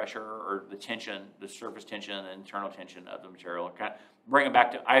out the pressure or the tension, the surface tension and the internal tension of the material. And kind of bring it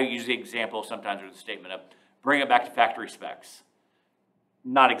back to, I use the example sometimes with the statement of bring it back to factory specs.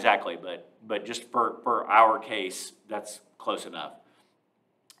 Not exactly, but just for our case, that's close enough.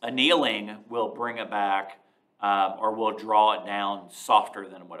 Annealing will bring it back or will draw it down softer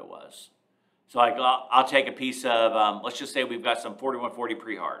than what it was. So like I'll take a piece of, let's just say we've got some 4140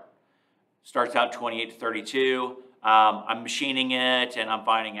 pre-hard. Starts out 28 to 32. I'm machining it and I'm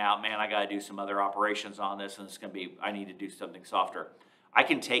finding out, man, I got to do some other operations on this and I need to do something softer. I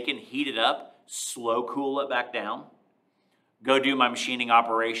can take it and heat it up, slow cool it back down, go do my machining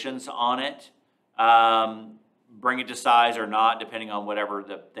operations on it, bring it to size or not, depending on whatever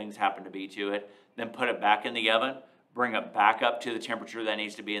the things happen to be to it, then put it back in the oven, bring it back up to the temperature that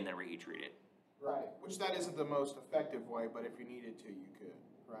needs to be, and then reheat treat it. Right, which that isn't the most effective way, but if you needed to, you could,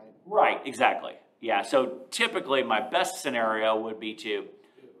 right? Right, exactly. Yeah, so typically my best scenario would be to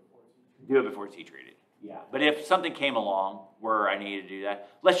do it before it's heat treated. Yeah, but if something came along where I needed to do that,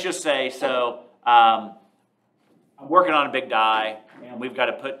 let's just say, so I'm working on a big die and we've got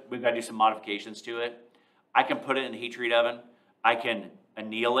to do some modifications to it. I can put it in the heat treat oven. I can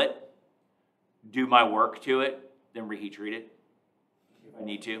anneal it, do my work to it, then reheat treat it if I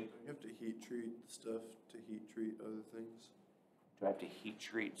need to. You have to heat treat stuff to heat treat other things. Do I have to heat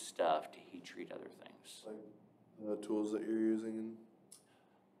treat stuff to heat treat other things? Like the tools that you're using.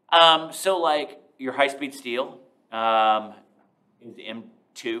 So like your high-speed steel is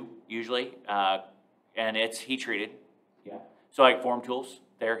M2 usually, and it's heat treated. Yeah. So like form tools,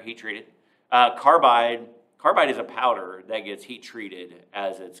 they're heat treated. Carbide is a powder that gets heat treated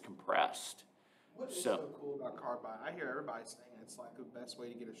as it's compressed. What is so cool about carbide? I hear everybody saying it's like the best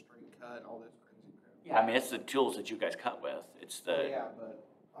way to get a straight cut, all this crazy crap. Yeah, I mean, it's the tools that you guys cut with. It's the, Yeah, but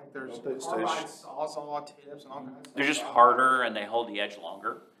like there's Don't they stay carbide sawzall tips and all kinds of stuff. they're just harder and they hold the edge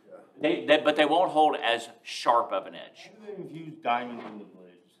longer. But they won't hold as sharp of an edge. How do they infuse diamonds in the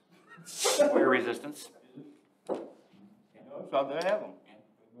blades? Wear resistance. So they have them.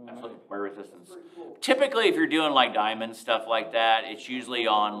 Absolutely, wear resistance. Typically, if you're doing like diamond stuff like that, it's usually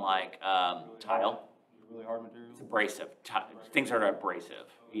on like tile. Really hard material. It's abrasive. Things that are abrasive.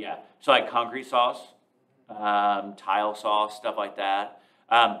 Yeah. So like concrete saws, tile saws, stuff like that.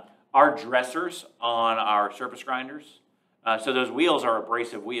 Our dressers on our surface grinders. So those wheels are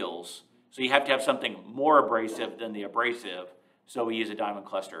abrasive wheels. So you have to have something more abrasive than the abrasive. So we use a diamond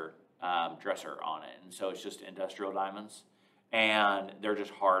cluster dresser on it. And so it's just industrial diamonds. And they're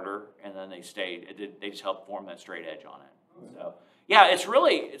just harder, and then they just help form that straight edge on it. So yeah, it's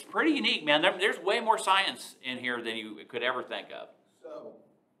pretty unique, man. There's way more science in here than you could ever think of. So,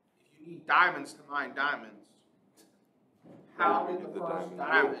 if you need diamonds to mine diamonds, how did the first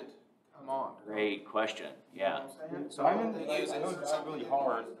diamond come on? Great question. Yeah. You know what I'm saying? So Diamond, they I use it know for it's something really that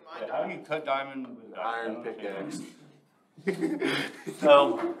hard. goes to mine But how do you cut diamond with Iron pickaxe.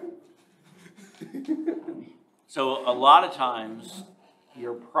 So a lot of times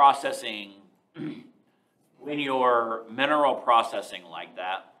you're processing, when you're mineral processing like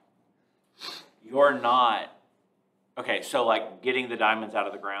that, you're not, okay, so like getting the diamonds out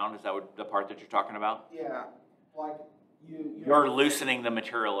of the ground, is that the part that you're talking about? Yeah, like You're loosening the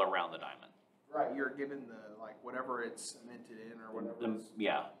material around the diamond. right, you're giving the, like, whatever it's cemented in or whatever it's.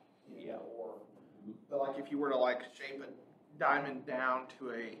 Yeah. Yeah, or, but like if you were to like shape a diamond down to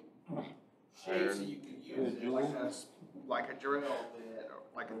a shape so you could use it like a drill bit or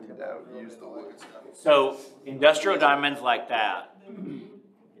like a tip That would drill use bit, the all that wood. good stuff. So industrial diamonds like that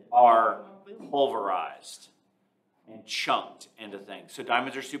are pulverized and chunked into things. So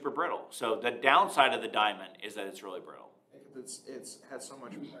diamonds are super brittle. So the downside of the diamond is that it's really brittle. It's has so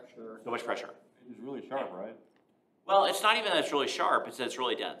much pressure. So much pressure. It's really sharp, right? Well, it's not even that it's really sharp, it's that it's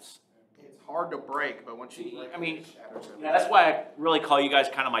really dense. It's hard to break, but once you break I mean, it shatters it. Yeah, that's why I really call you guys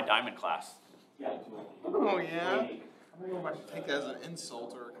kind of my diamond class. Yeah. Oh, yeah? I don't know if I should take that as an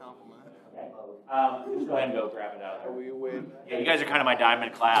insult or a compliment. Just go ahead and go grab it out of there. We win. Yeah, you guys are kind of my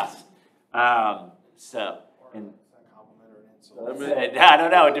diamond class. So, and Is that a compliment or an insult? I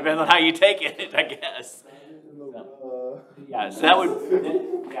don't know. It depends on how you take it, I guess. Yeah, so that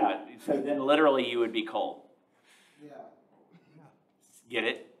would, yeah, so then literally you would be coal. Yeah. Get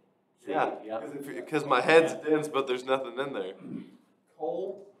it? See? Yeah, Yep. because my head's dense, but there's nothing in there.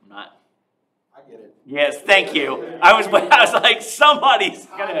 Coal? I'm not. I get it. Yes, thank you. I was like, somebody's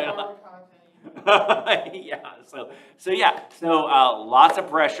gonna. High Yeah. So yeah. So lots of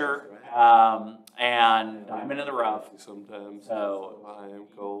pressure and diamond in the rough. Sometimes. So I am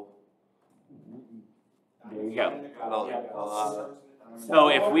cold. there you go. I'll So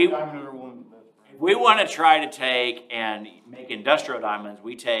if we Diamond are one of the best. we want to try to take and make industrial diamonds,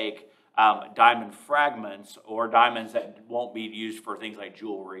 we take diamond fragments or diamonds that won't be used for things like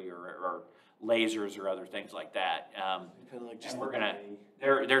jewelry or lasers or other things like that. kind of like just And we're gonna.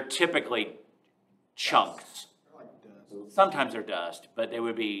 They're typically chunks. They're like dust. Sometimes they're dust, but they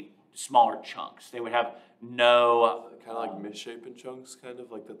would be smaller chunks. They would have no. kind of like misshapen chunks, kind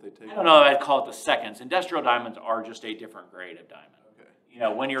of like that they take. I don't know if I'd call it the seconds. Industrial diamonds are just a different grade of diamond. Okay. You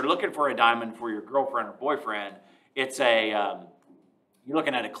know, when you're looking for a diamond for your girlfriend or boyfriend, it's a you're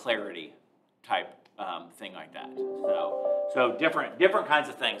looking at a clarity type thing like that. So different kinds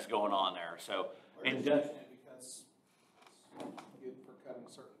of things going on there. So and Because it's good for cutting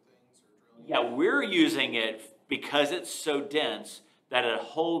certain things or drilling. yeah, we're using it because it's so dense that it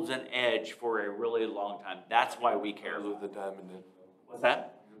holds an edge for a really long time. That's why we care. Propose with the diamond in. What's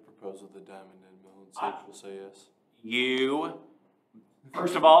that? Propose with the diamond in mill and see if she'll say yes. You,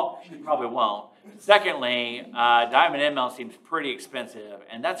 first of all, she probably won't. Secondly, diamond end melt seems pretty expensive,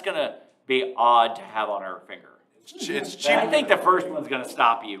 and that's going to be odd to have on her finger. It's But cheap. I think the first one's going to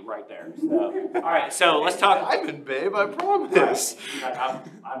stop you right there. So, all right, so let's talk. Diamond, babe, I promise.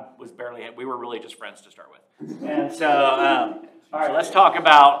 I was barely, we were really just friends to start with. And so, all right, let's talk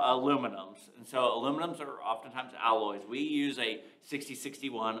about aluminums. And so aluminums are oftentimes alloys. We use a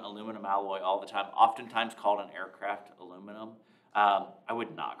 6061 aluminum alloy all the time, oftentimes called an aircraft aluminum. I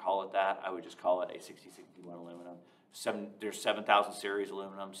would not call it that. I would just call it a 6061 aluminum. There's 7,000 series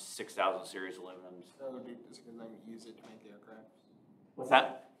aluminums, 6,000 series aluminums. So because they use it to make aircraft. What's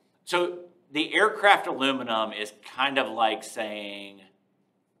that? So the aircraft aluminum is kind of like saying,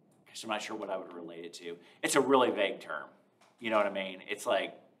 I'm not sure what I would relate it to. It's a really vague term. You know what I mean? It's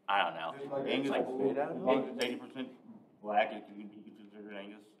like, I don't know. Angus, Like, Angus 80% black, it could be considered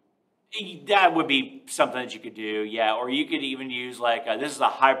Angus. That would be something that you could do, yeah. Or you could even use like, this is a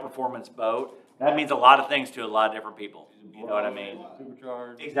high performance boat. That means a lot of things to a lot of different people. You know what I mean?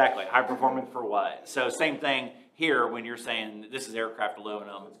 Supercharged. Exactly. High performance for what? So same thing here when you're saying this is aircraft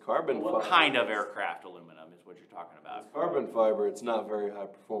aluminum. It's carbon What fiber. kind of aircraft aluminum is what you're talking about? It's carbon fiber, it's not very high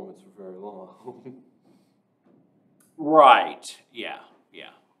performance for very long. Right. Yeah. Yeah.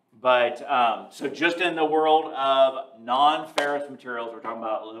 But so just in the world of non-ferrous materials, we're talking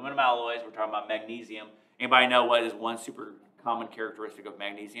about aluminum alloys. We're talking about magnesium. Anybody know what is one super common characteristic of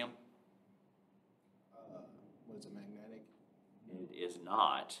magnesium? What is it, magnetic? It is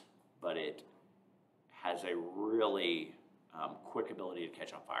not, but it has a really quick ability to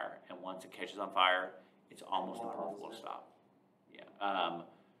catch on fire. And once it catches on fire, it's almost impossible to stop. Yeah.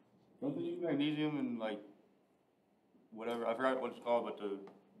 Don't they use magnesium and like whatever? I forgot what it's called, but to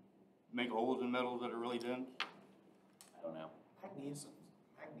make holes in metals that are really dense. I don't know. Magnesium.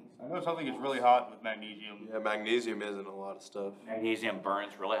 I know something is really hot with magnesium. Yeah, magnesium is in a lot of stuff. Magnesium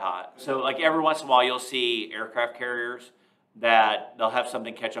burns really hot. So like every once in a while you'll see aircraft carriers that they'll have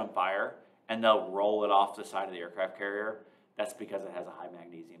something catch on fire and they'll roll it off the side of the aircraft carrier. That's because it has a high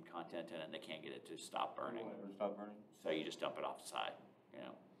magnesium content in it and they can't get it to stop burning. Stop burning. So you just dump it off the side, you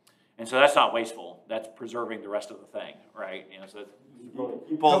know. And so that's not wasteful. That's preserving the rest of the thing, right? You know, so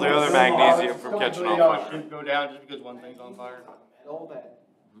Pull the other magnesium from catching on fire. Ship go down just because one thing's on fire. Metal that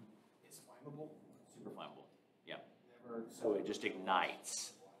is flammable. super flammable. Yeah. Never. So it just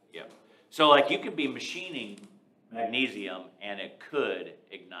ignites. Yeah. So like you could be machining magnesium and it could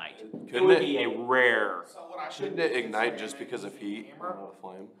ignite. It Couldn't would it? be a rare. So what I should Shouldn't it ignite just because of heat, not a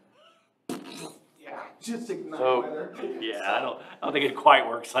flame? Yeah, just ignite So- whether. Yeah, I don't think it quite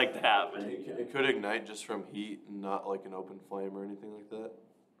works like that. But It could ignite just from heat and not like an open flame or anything like that.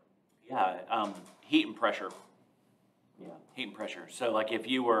 yeah, heat and pressure. Yeah, heat and pressure. So like if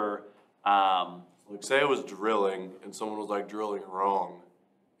you were, Like say I was drilling and someone was like drilling wrong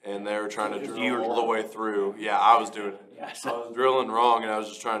and they were trying to You drill were all the way through. Yeah, I was doing it. yeah, I so, was drilling wrong and I was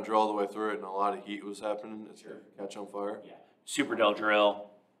just trying to drill all the way through it and a lot of heat was happening. It's gonna catch on fire. yeah, super dull drill.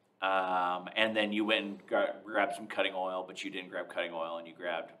 And then you went and grabbed some cutting oil, but you didn't grab cutting oil and you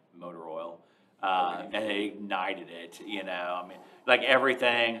grabbed motor oil. And it ignited it, you know, I mean, like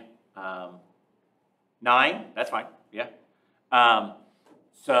everything, 9, that's fine, yeah.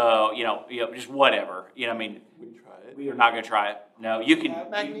 So, you know, just whatever, you know, I mean, We try it. we are not gonna try it. No, you can. Have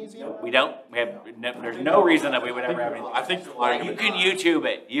magnesium? No, we don't. We have, there's no reason that we would ever have anything. I think flying You can YouTube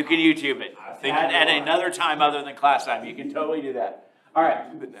it. You can YouTube it. think At another time other than class time, you can totally do that. All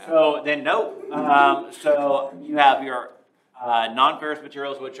right. YouTube it now. So then, nope. So you have your non-ferrous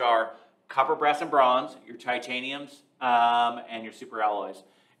materials, which are copper, brass, and bronze. Your titaniums and your super alloys.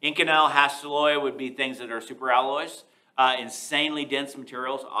 Inconel, hastelloy would be things that are super alloys. Insanely dense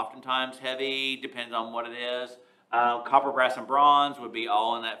materials, oftentimes heavy, depends on what it is. Copper, brass, and bronze would be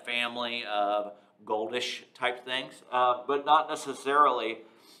all in that family of goldish type things, but not necessarily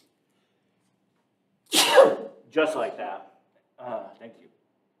just like that. Thank you.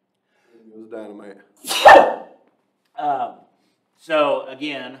 It was dynamite. So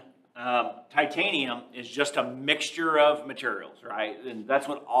again, titanium is just a mixture of materials, right? And that's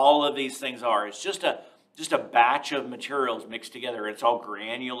what all of these things are. It's just a batch of materials mixed together. It's all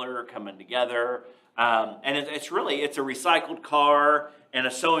granular coming together. And it's a recycled car and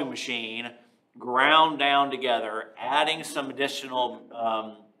a sewing machine ground down together, adding some additional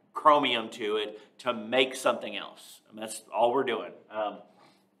chromium to it to make something else. And that's all we're doing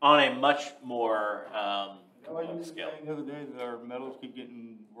on a much more Well, you were scale. saying the other day that our metals keep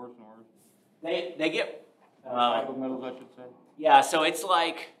getting worse and worse. They get Recycled metals, I should say. yeah. So it's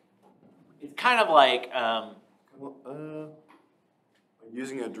kind of like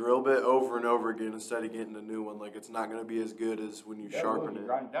Using a drill bit over and over again instead of getting a new one. Like it's not going to be as good as when you sharpen it.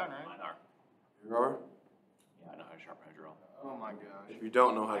 Grind it down, right? mine are. You are? Yeah, I know how to sharpen a drill. Oh my gosh. If you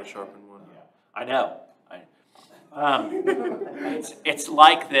don't know how to sharpen one. I know. It's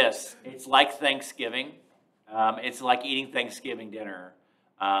like this. It's like Thanksgiving. It's like eating Thanksgiving dinner.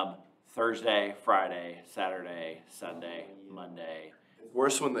 Thursday, Friday, Saturday, Sunday, Monday. It's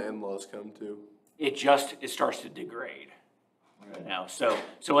worse when the in-laws come too. It starts to degrade. You know, so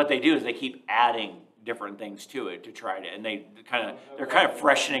what they do is they keep adding different things to it to try to, and they're kind of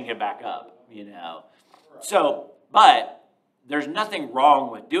freshening it back up, you know. So, but there's nothing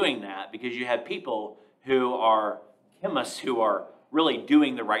wrong with doing that because you have people who are chemists who are really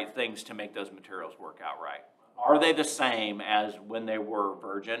doing the right things to make those materials work out right. Are they the same as when they were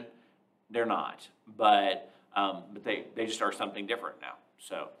virgin? They're not, but they just are something different now.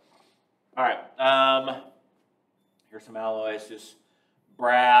 So, all right. Here's some alloys, just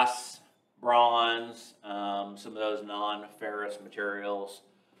brass, bronze, some of those non-ferrous materials.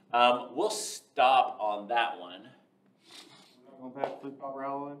 We'll stop on that one. Going past the proper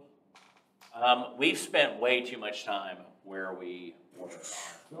alloys? We've spent way too much time where we were.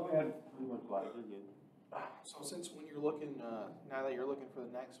 We only had 3 months left, we're good. So since when you're looking, now that you're looking for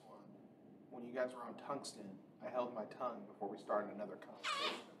the next one, when you guys were on tungsten, I held my tongue before we started another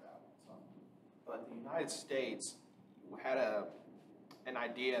conversation about it. So, but the United States had an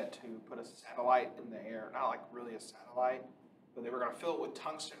idea to put a satellite in the air, not like really a satellite, but they were going to fill it with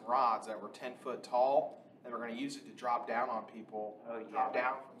tungsten rods that were 10 foot tall. They were going to use it to drop down on people, drop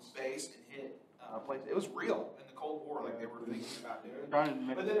down from space and hit places. It was real in the Cold War, like they were thinking about doing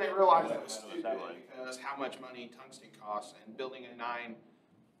it. But then they realized it was stupid because how much money tungsten costs, and building a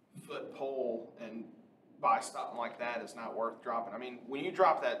 9-foot pole and buy something like that is not worth dropping. I mean, when you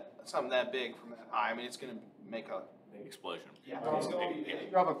drop something that big from that high, I mean, it's going to make a Big explosion. yeah, it's going to be If you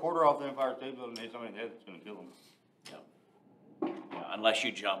big. drop a quarter off the Empire State Building and hit somebody in the head, it's gonna kill them. Yeah, unless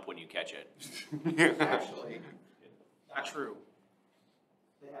you jump when you catch it. Actually, not true.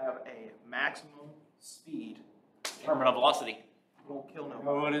 They have a maximum speed. Terminal velocity. It won't kill Oh,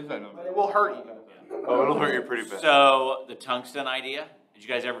 nobody, what is that but number? it will hurt you. Oh, it'll hurt you pretty bad. So the tungsten idea. Did you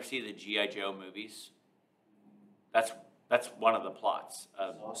guys ever see the G.I. Joe movies? That's one of the plots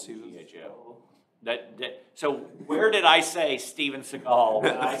of G.I. Joe. So where did I say Steven Seagal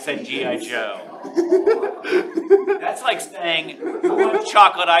when I said G.I. Joe? That's like saying, you want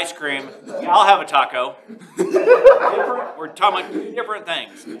chocolate ice cream? Yeah, I'll have a taco. We're talking about 2 different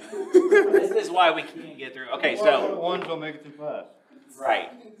things. This is why we can't get through. Okay, so. Ones don't make it too fast.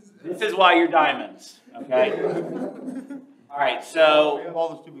 Right. This is why you're diamonds, okay? All right, so We have all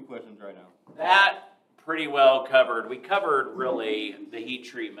the stupid questions right now. that pretty well covered. We covered really the heat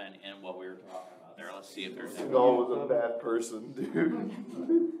treatment and what we were talking about there. Let's see if there's any. Seagal was a bad person, dude.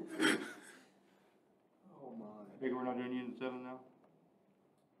 Oh my. Figure we're not doing Unit 7 now?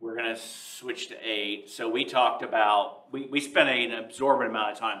 We're gonna switch to 8. So we talked about, we spent an absorbent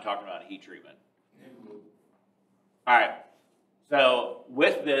amount of time talking about heat treatment. All right. So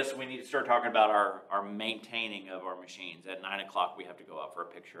with this, we need to start talking about our maintaining of our machines. At 9 o'clock, we have to go out for a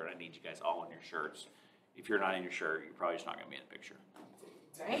picture, and I need you guys all in your shirts. If you're not in your shirt, you're probably just not gonna be in the picture.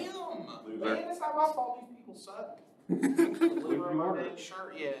 Damn! Loser. Man, it's not my fault these people suck. Deliver my damn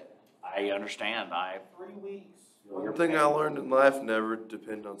shirt yet. I understand. 3 weeks. One thing I learned in life, never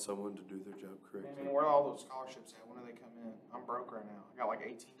depend on someone to do their job Hey correctly. man, where are all those scholarships at? When do they come in? I'm broke right now. I got like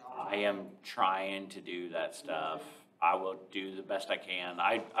 $18. I am trying to do that stuff. I will do the best I can.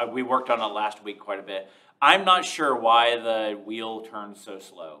 We worked on it last week quite a bit. I'm not sure why the wheel turns so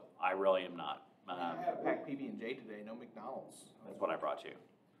slow. I really am not. I had a pack PB&J today, no McDonald's. That's what I brought you.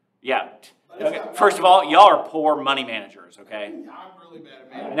 Yeah. Okay. First of all, y'all are poor money managers, okay? I'm really bad at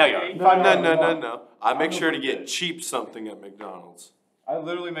managing. No, you are. No. I make sure to get cheap something at McDonald's. I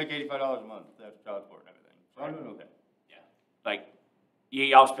literally make $85 a month after child support and everything. So I'm doing okay. Like,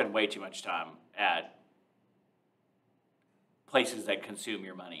 y'all spend way too much time at places that consume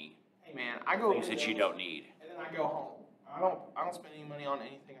your money, Hey man, I go things that you don't need. and then I go home. I don't spend any money on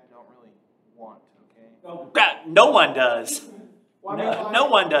anything I don't really want, okay? No one does. Well, I mean, No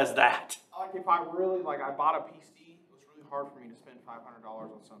one does that. Like if I really, like I bought a PC, it was really hard for me to spend $500 on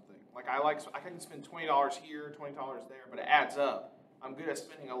something. Like I can spend $20 here, $20 there, but it adds up. I'm good at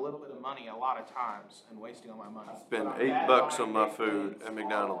spending a little bit of money a lot of times and wasting all my money. Spend But I'm bad $8 buying on my big food things. at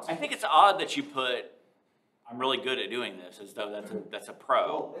McDonald's. I think it's odd that you put, I'm really good at doing this, as though that's a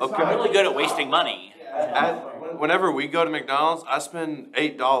pro. It's Okay. I'm really good at wasting money. Whenever we go to McDonald's, I spend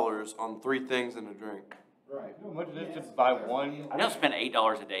 $8 on 3 things and a drink. Right. You know how much it is to buy one? I don't spend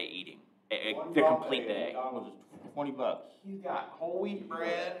 $8 a day eating, the complete day. McDonald's is $20. He's got whole wheat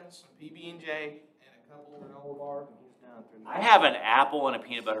bread, some PB&J, and a couple of granola bars, and he's done through the I have an apple and a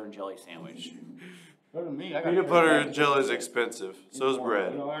peanut butter and jelly sandwich. Go to me. I got Peanut butter and jelly is expensive. So is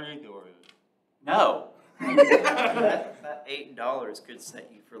bread. No, I already ate the Oreos. No. That $8 could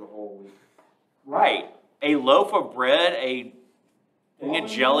set you for the whole week. Right. A loaf of bread, a thing of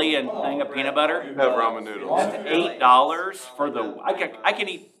jelly, and thing of peanut butter. You have ramen noodles. That's $8 for the. I can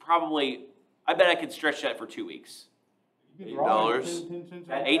eat probably. I bet I could stretch that for 2 weeks. $8.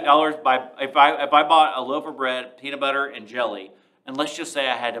 At $8 by if I bought a loaf of bread, peanut butter, and jelly, and let's just say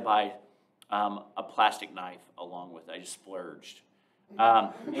I had to buy a plastic knife along with it. I just splurged.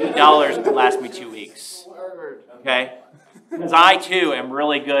 $8 could last me 2 weeks. Okay, because I too am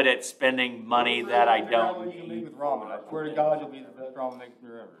really good at spending money that I don't You can make need. with ramen. I swear to God, you'll be the best ramen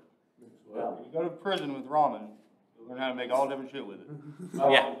maker ever. If you go to prison with ramen, you'll learn how to make all different shit with it. Oh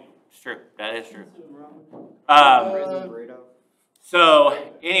yeah, it's true. That is true. Prison burrito. So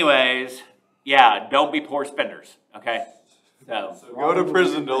anyways, yeah, don't be poor spenders, okay? So, Go to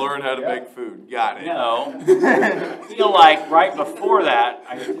prison to learn how to make food. Got it. no. I feel like right before that,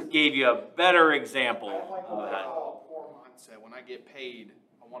 I just gave you a better example of that. Poor mindset, when I get paid,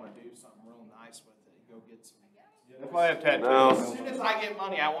 I wanna do something real nice with it, go get some. That's why I have tattoos. No. As soon as I get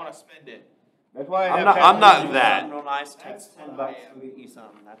money, I wanna spend it. That's why I have I'm not tattoos. that. Real nice, take That's $10, what I go get you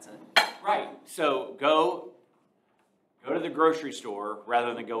something, that's it. Right, so go to the grocery store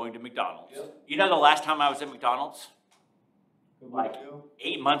rather than going to McDonald's. You know the last time I was at McDonald's? Like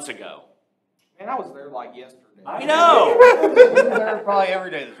 8 months ago. Man, I was there like yesterday. I know. They're probably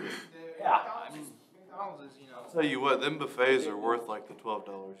every day this week. Yeah. McDonald's is, I'll tell you what, them buffets are worth like the $12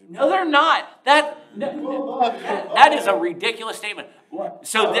 you No, they're not. That is a ridiculous statement.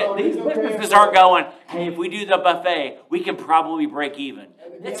 So these businesses aren't going, hey, if we do the buffet, we can probably break even.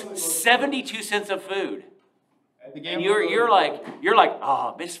 It's 72 cents of food. And you're like,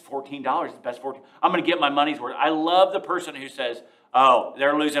 oh, this is $14, the best 14. I'm gonna get my money's worth. I love the person who says, oh,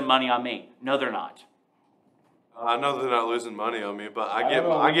 they're losing money on me. No, they're not. I know they're not losing money on me, but I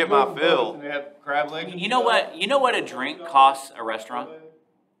get my fill. They have crab legs. You know what a drink costs a restaurant?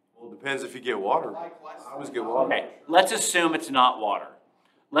 Well, it depends if you get water. I always get water. Okay, let's assume it's not water.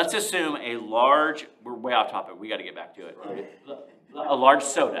 Let's assume we're way off topic, we gotta get back to it. A large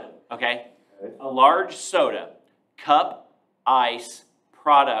soda, okay? A large soda, cup, ice,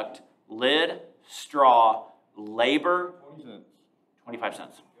 product, lid, straw, labor, 25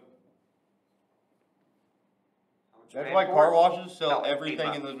 cents. That's why car washes sell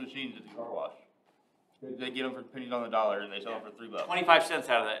everything in those machines at the car wash. They get them for pennies on the dollar and they sell them for $3. 25 cents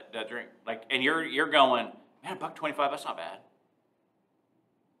out of that drink. Like, and you're going, man, $1.25, that's not bad.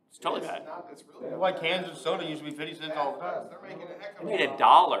 It's totally bad. That's why cans of soda used to be 50 cents all the time. They're making a heck of They made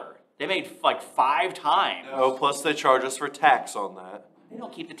 $1. They made like 5 times. Oh, plus they charge us for tax on that. They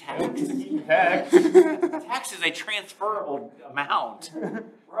don't keep the tax. Tax. Tax is a transferable amount.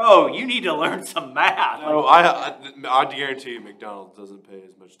 Bro, you need to learn some math. No, I guarantee you McDonald's doesn't pay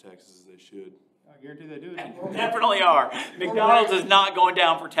as much taxes as they should. I guarantee they do. They definitely are. McDonald's is not going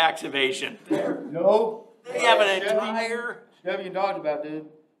down for tax evasion. No. They have an entire... Chevy and Dodge about did.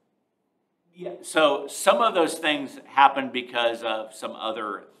 Yeah, so some of those things happen because of some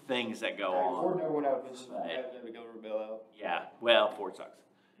other things that go on. Ford never went out of business. They had to go rebel out. Yeah, well, Ford sucks.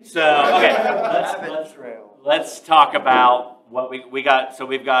 So, okay, let's talk about what we got. So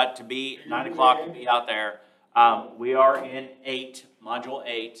we've got to be 9 o'clock to be out there. We are in module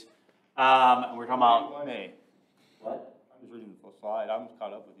 8. We're talking about... 1A. What? I'm just reading the slide. I'm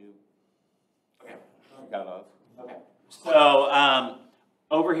caught up with you. Okay. I got up. Okay. So,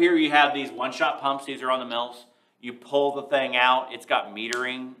 over here you have these one-shot pumps. These are on the mills. You pull the thing out. It's got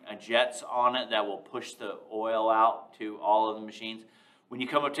metering jets on it that will push the oil out to all of the machines. When you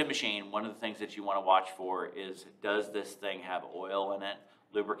come up to a machine, one of the things that you want to watch for is, does this thing have oil in it,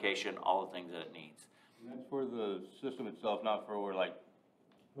 lubrication, all the things that it needs. And that's for the system itself, not for like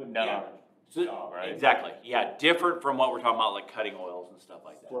putting down our job, right? Exactly. Yeah, different from what we're talking about, like cutting oils and stuff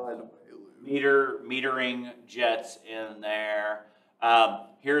like that. Metering jets in there.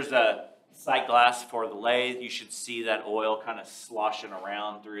 Here's a sight glass for the lathe. You should see that oil kind of sloshing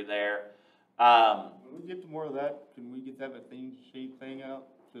around through there. When we get to more of that, can we get that theme sheet thing out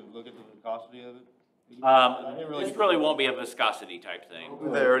to look at the viscosity of it? This really won't be a viscosity type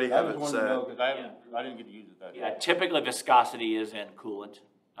thing. They already I have just it wanted to set. know because I didn't get to use it that day. Yeah, typically viscosity is in coolant.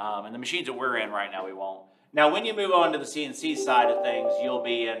 And the machines that we're in right now, we won't. Now, when you move on to the CNC side of things, you'll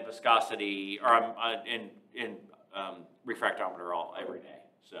be in viscosity, or in refractometer every day.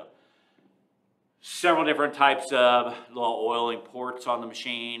 So, several different types of little oiling ports on the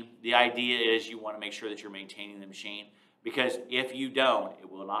machine. The idea is you want to make sure that you're maintaining the machine, because if you don't,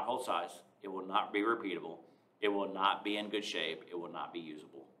 it will not hold size. It will not be repeatable. It will not be in good shape. It will not be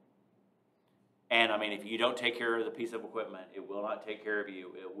usable. And I mean, if you don't take care of the piece of equipment, it will not take care of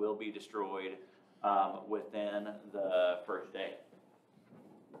you. It will be destroyed within the first day.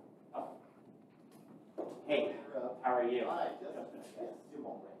 Hey, how are you?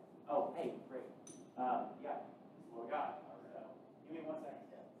 Oh, hey, great. Yeah, well, God, give me 1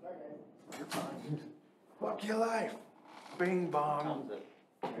 second. You're fine. Fuck your life. Bing bong.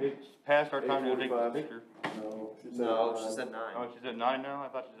 It's past our time to take the picture. No, she said 9. Oh, she's at 9 now? I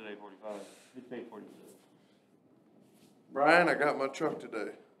thought she said 8:45. It's 8:46. Brian, I got my truck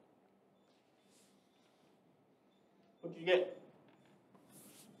today. What'd you get?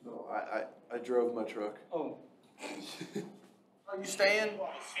 No, I drove my truck. Oh. Are you staying?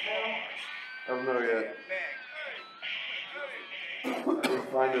 I don't know yet. I can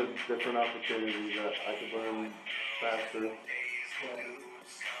find a different opportunity that I could learn faster.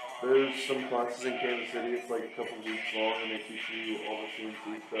 There's some classes in Kansas City, it's like a couple of weeks long and they teach you all the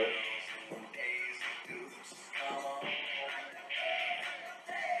CNC stuff.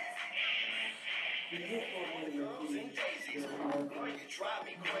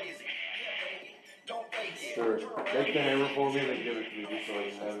 Sure. Make the hammer for me and then give it to me just so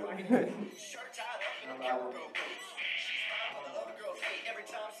I can have it.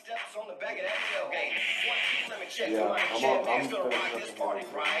 Yeah, I'm finishing up the hammer. What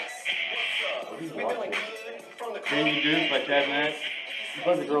are you watching? Danny Deuce by Chad Mack. You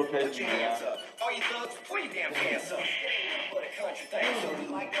put the girl chasing me now.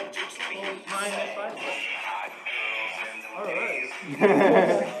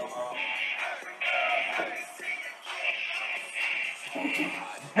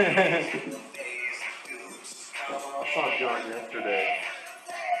 I saw John yesterday.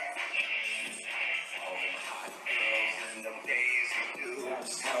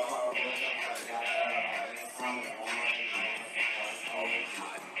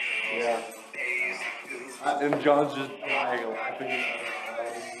 Yeah. And John's just dying laughing. I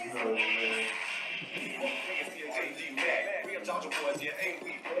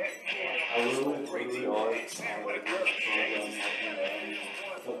really are.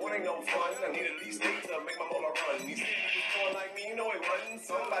 What ain't no fun? I need at least 8 to make my molar run. These niggas going like me, you know it wasn't.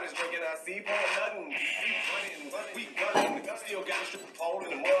 Somebody's drinking, I see, pouring nothing. We running. Still got a stripper pole in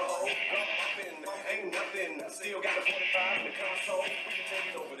the mud hole. Bumping, ain't nothing. Still got a 45 in the console. We can take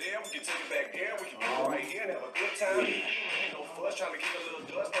it over there, we can take it back there. We can be right here and have a good time. Ain't no fuss trying to get a little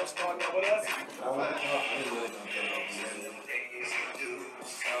dust. Don't start now with us.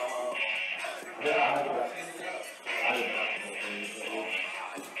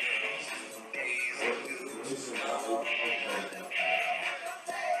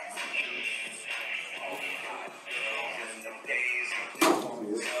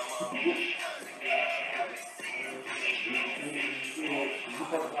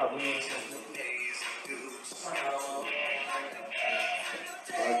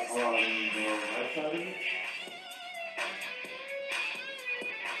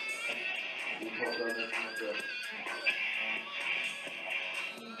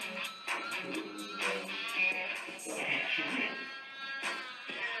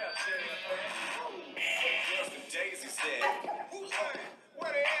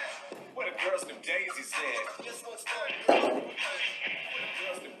 What a girls them Daisy said. This one's what a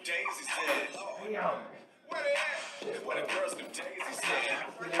girls them Daisy said. What a girls them Daisy said.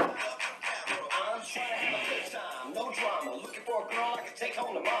 I'm trying to have a good time, no drama. Looking for a girl I can take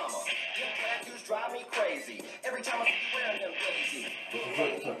home to mama. Them tattoos drive me crazy. Every time I see you wearing them Daisy.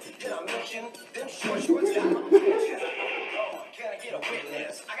 Did I mention them short shorts got my attention? Oh, can I get a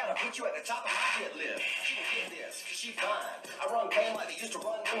witness? I gotta put you at the top of my hit list. She can get this, cause she fine. I run game like they used to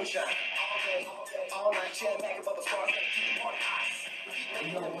run moonshine. All day, all night, Chad Mack above the stars, gotta keep the party hot. We keep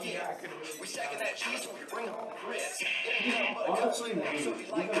making them hits. We stacking that cheese so we can bring home the grits. It ain't nothing but a couple of things, so if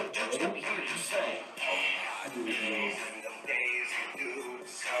you like them dudes, let me hear you sing.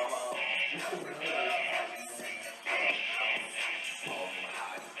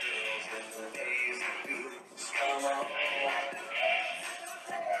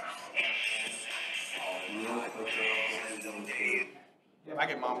 Yeah, I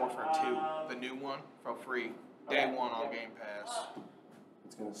get Modern Warfare 2, the new one, for free. Day one on Game Pass.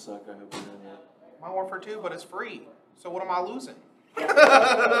 It's gonna suck, I hope you know that. Modern Warfare 2, but it's free. So what am I losing?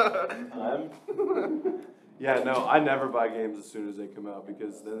 Yeah, no, I never buy games as soon as they come out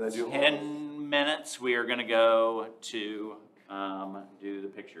because then they do. 10 minutes, we are gonna go to do the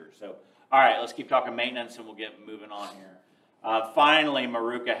picture. So, all right, let's keep talking maintenance and we'll get moving on here. Finally,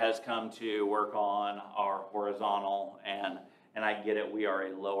 Maruka has come to work on our horizontal, and I get it, we are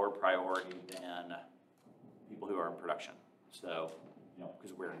a lower priority than people who are in production. So, you know,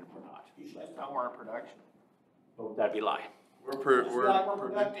 because we're not. That's not we're in production. Oh, that'd be a lie. We're producing,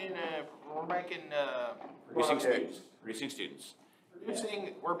 we're making, Producing students. Producing students.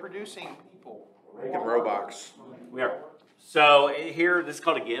 we're producing people. Making robots. We are. So here, this is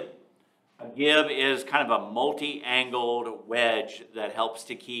called a gib. A gib is kind of a multi-angled wedge that helps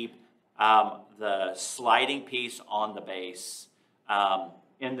to keep the sliding piece on the base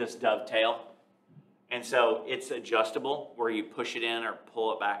in this dovetail. And so it's adjustable where you push it in or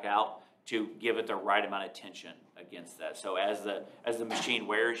pull it back out to give it the right amount of tension against that. So as the machine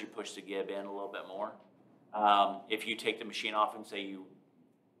wears, you push the gib in a little bit more. If you take the machine off and say you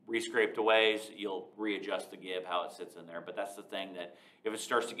re-scraped a ways, you'll readjust the gib how it sits in there. But that's the thing, that if it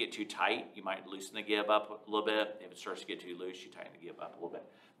starts to get too tight, you might loosen the gib up a little bit. If it starts to get too loose, you tighten the gib up a little bit.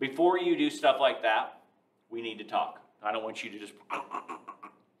 Before you do stuff like that, we need to talk, I don't want you to just,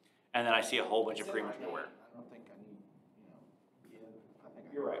 and then I see a whole bunch of premature wear. I don't think I need, I think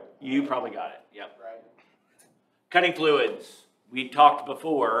I You're got right. it. You probably got it, yep. Right. Cutting fluids. We talked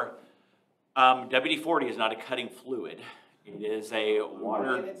before, WD-40 is not a cutting fluid. It is a And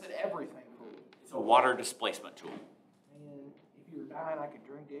water, it's an everything food. it's a water displacement tool. And if you're dying, I could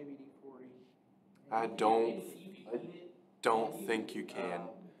drink WD-40. I And don't- you could eat it. Don't think you can.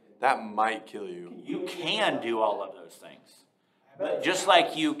 That might kill you. You can do all of those things. But just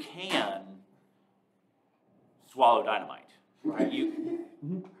like you can swallow dynamite, right?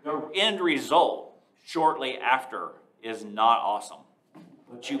 The end result shortly after is not awesome,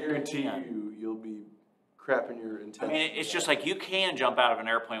 but you Guarantee can. you'll be crapping your I intestines. mean, it's just like you can jump out of an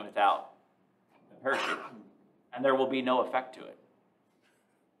airplane without a parachute, and there will be no effect to it.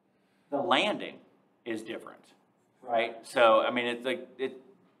 The landing is different, right? So, I mean, it's like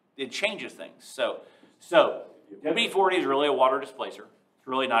it changes things. So WD-40 is really a water displacer. It's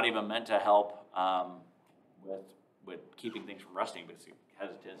really not even meant to help with keeping things from rusting, because it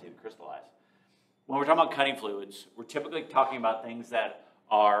has a tendency to crystallize. When we're talking about cutting fluids, we're typically talking about things that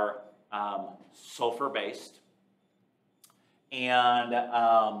are sulfur-based. And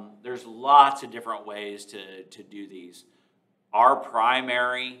there's lots of different ways to do these. Our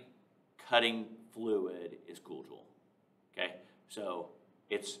primary cutting fluid is Cool Tool. Okay, so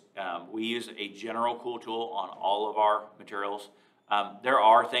it's we use a general Cool Tool on all of our materials. There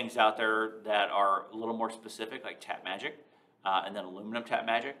are things out there that are a little more specific, like Tap Magic, and then aluminum Tap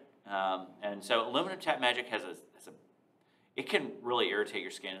Magic. And so aluminum Tap Magic has it can really irritate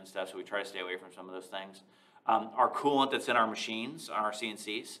your skin and stuff, so we try to stay away from some of those things. Our coolant that's in our machines, on our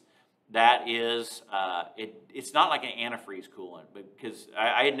CNCs, that is, it's not like an antifreeze coolant, because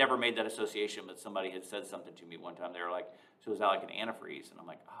I had never made that association, but somebody had said something to me one time. They were like, so is that like an antifreeze? And I'm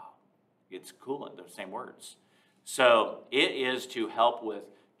like, oh, it's coolant, they're the same words. So it is to help with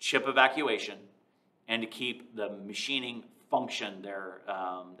chip evacuation and to keep the machining function there,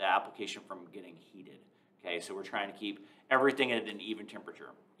 the application from getting heated. Okay, so we're trying to keep everything at an even temperature.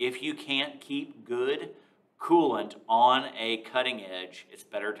 If you can't keep good coolant on a cutting edge, it's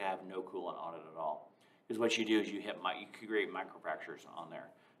better to have no coolant on it at all. Because what you do is you create microfractures on there.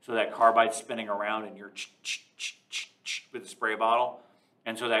 So that carbide's spinning around and you're with the spray bottle.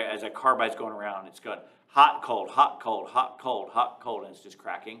 And so that as that carbide's going around, it's going hot, cold, hot, cold, hot, cold, hot, cold, and it's just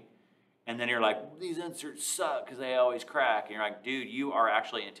cracking. And then you're like, these inserts suck because they always crack. And you're like, dude, you are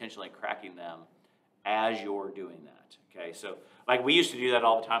actually intentionally cracking them as you're doing that. Okay, so like we used to do that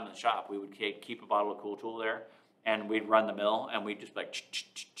all the time in the shop. We would keep a bottle of Cool Tool there, and we'd run the mill, and we'd just be like,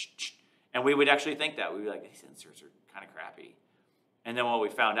 and we would actually think that. We'd be like, these inserts are kind of crappy. And then what we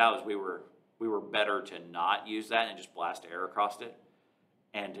found out is we were better to not use that and just blast air across it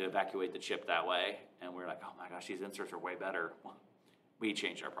and to evacuate the chip that way. And we were like, oh my gosh, these inserts are way better. We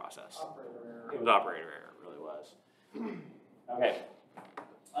changed our process. Operator error. It was operator error, it really was. Okay.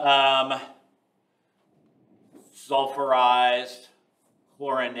 Sulfurized,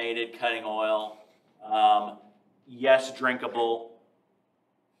 chlorinated cutting oil. Yes, drinkable.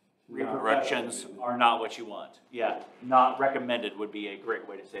 Repercussions are not what you want. Yeah, not recommended would be a great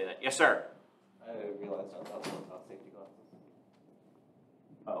way to say that. Yes, sir. I didn't realize that was without safety glasses.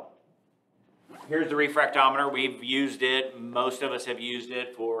 Oh. Here's the refractometer. We've used it. Most of us have used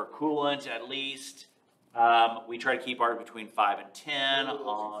it for coolant at least. We try to keep ours between 5 and 10 It looks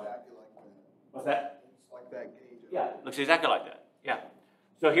on. exactly like that. What's that? It's like that gauge. Yeah, it looks exactly like that. Yeah.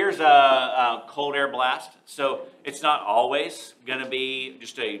 So here's a cold air blast. So it's not always going to be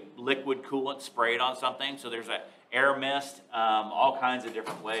just a liquid coolant sprayed on something. So there's an air mist, all kinds of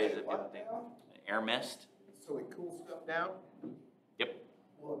different ways of doing things. Air mist. So it cools stuff down? Yep.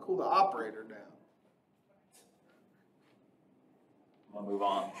 Well, it cool the operator down. We'll move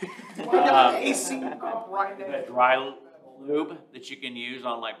on. I got an AC up right The there. dry lube that you can use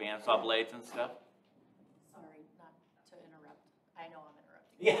on like bandsaw blades and stuff. Sorry, not to interrupt. I know I'm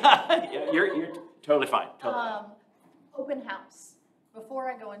interrupting. Yeah, you're totally fine. Totally fine. Open house. Before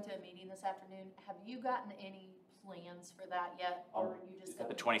I go into a meeting this afternoon, have you gotten any plans for that yet? Or you just Is that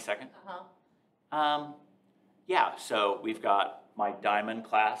got the 22nd? Uh-huh. Yeah, so we've got my diamond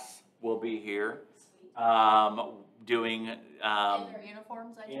class will be here, doing, In their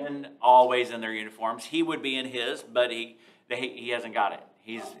uniforms, I think? always in their uniforms. He would be in his, but he hasn't got it.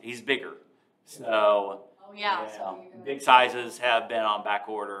 He's bigger. So, Oh, yeah. So yeah, you're gonna- big sizes have been on back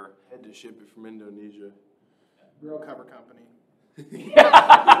order. Had to ship it from Indonesia. Grill cover company.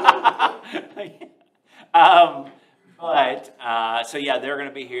 But, so yeah, they're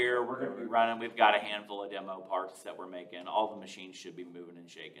gonna be here, we're gonna be running, we've got a handful of demo parts that we're making, all the machines should be moving and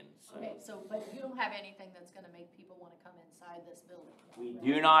shaking, so. Okay, so, but you don't have anything that's gonna make people wanna come inside this building?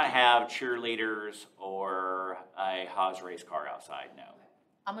 We do not have cheerleaders or a Haas race car outside, no.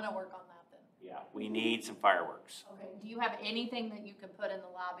 I'm gonna work on that then. Yeah, we need some fireworks. Okay, do you have anything that you can put in the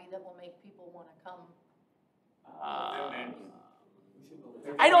lobby that will make people wanna come?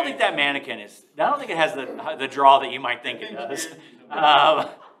 I don't think that mannequin is, I don't think it has the draw that you might think it does.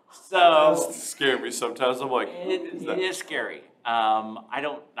 So. It scares me sometimes. I'm like, It is scary. I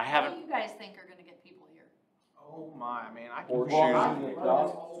What haven't, do you guys think are gonna get people here? Oh my, man, I can Horseshoes I and can the run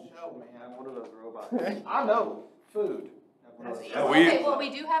dogs. this whole show, man. One of those robots. I know, food. That's easy. Yeah, we- Okay, well, we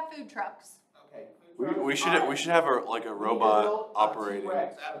do have food trucks. Okay. food trucks. we should have a like a robot operating.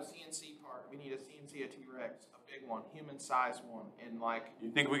 T-Rex out of CNC part. We need a CNC, a T-Rex, a big one, human-sized one, and like.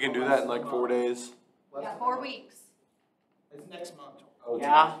 You think we can do that in like 4 days? less Yeah, than 4 a month. weeks. It's next month.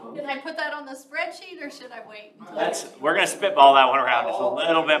 yeah, Can I put that on the spreadsheet or should I wait? until- we're gonna spitball that one around just a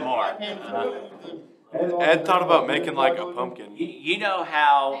little bit more. Ed thought about making like a pumpkin. You know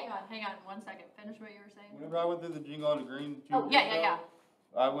how, Hang on, 1 second, finish what you were saying. Whenever I went through the Jingle on the Green. Oh, yeah.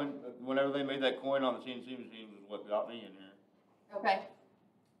 I went, whenever they made that coin on the CNC machine was what got me in here. Okay,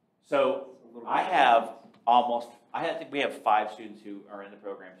 so I think we have 5 students who are in the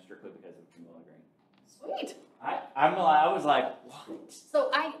program strictly because of Jingle and Green. sweet. I was like, what?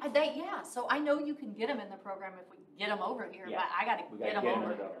 So so I know you can get them in the program if we get them over here, but Yeah, I gotta we get gotta them get 'em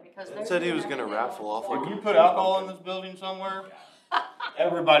over over here because Ed they're. said he was doing gonna everything raffle on off the like If board. you put alcohol in this building somewhere,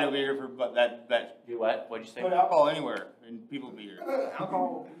 everybody will be here for, but that, Do what? What'd you say? put alcohol anywhere and people will be here.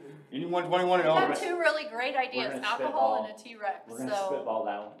 Alcohol. Anyone 21 and You over. have 2 really great ideas, gonna alcohol and a spitball. T-Rex, We're gonna so spitball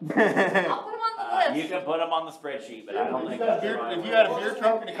that one. I'll put them on the You list. can put them on the spreadsheet, but I don't If think you got a that's the beer, right if you way. had a beer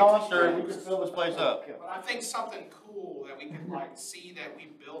truck and a concert, we could fill this place up. But I think something cool that we could like see that we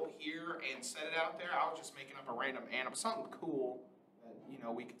built here and set it out there. I was just making up a random animal, something cool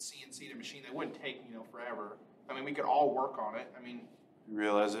that, we could CNC the machine. That wouldn't take, forever. I mean, we could all work on it. I mean, You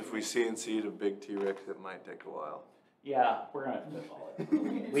realize if we CNC'd a big T-Rex, it might take a while. Yeah, we're gonna spitball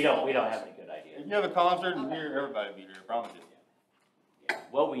it. We don't have any good If ideas. you have a concert and here, everybody will be here, I promise you. Yeah.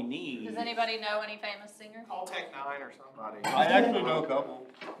 What we need. Does anybody know any famous singer? call Tech 9 or somebody. I actually know a couple.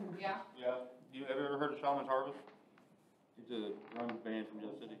 Yeah. Yeah. Have you ever heard of Shaman's Harvest? It's a young band from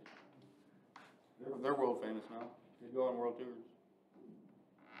Jeff City. They're world famous now. They go on world tours.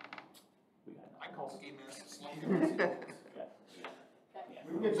 I call ski masks.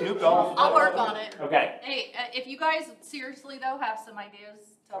 We can get Snoop Dogg. I'll work on it. Okay, Hey, if you guys seriously though have some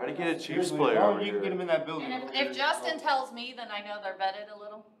ideas, tell Try to me. get a Chiefs Seriously, player as long over as you can get here. them in that building. And if Justin tells me, then I know they're vetted a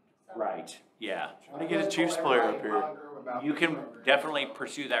little. So. right, yeah. Try to get a Chiefs player up here. You can definitely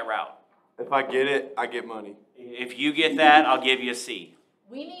pursue that route. If I get it, I get money. If you get that, I'll give you a C.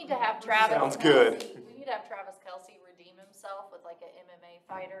 We need to have Travis. Sounds good. Kelsey- We need to have Travis Kelsey redeem himself with like an MMA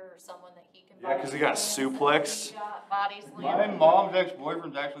fighter or someone that he can. Yeah, 'cause he got suplexed. He got body My slammed. mom's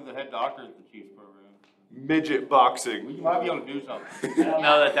ex-boyfriend's actually the head doctor at the Chiefs program. Midget boxing. We might be able to do something. I don't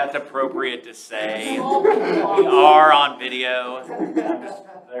know that that's appropriate to say. We are on video.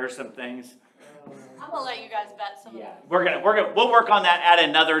 There's some things. I'm gonna let you guys vet some of Yeah, them. we'll work on that at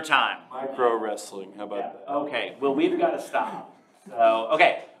another time. Micro wrestling, how about that? Okay, well, we've got to stop. So,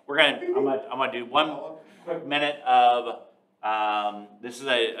 okay, I'm gonna do one quick minute of, this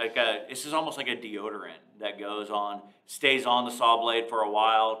is almost like a deodorant that goes on, stays on the saw blade for a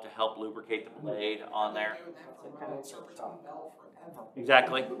while to help lubricate the blade on there.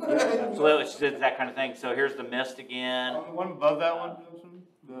 Exactly, yeah, absolutely, it's just that kind of thing. So here's the mist again. The one above that one, Justin,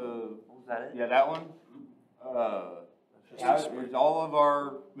 What was that? yeah, that one. Is all of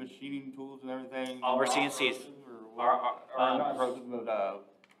our machining tools and everything. All our CNCs. Or not corrosive, but,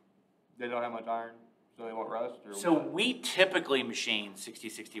 they don't have much iron, so they won't rust or? So we typically machine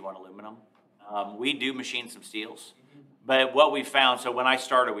 6061 aluminum. We do machine some steels, but what we found, so when I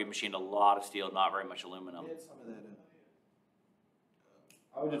started, we machined a lot of steel, not very much aluminum.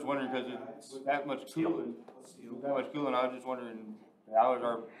 I was just wondering, cause with that much cooling, I was just wondering, how is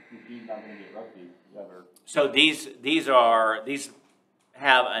our machine not gonna get rusty ever? So these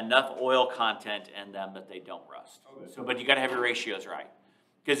have enough oil content in them that they don't rust. So, but you gotta have your ratios right.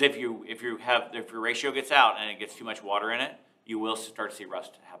 Because if your ratio gets out and it gets too much water in it, you will start to see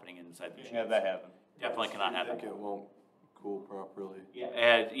rust happening inside the machine. Have that happen. Definitely cannot I have think that. it won't cool properly.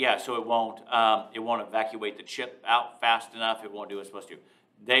 Yeah, so it won't evacuate the chip out fast enough. It won't do what it's supposed to.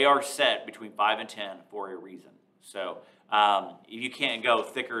 They are set between 5 and 10 for a reason. So If you can't go,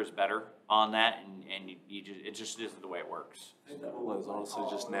 thicker is better on that, and you just, it just isn't the way it works. Well, it's honestly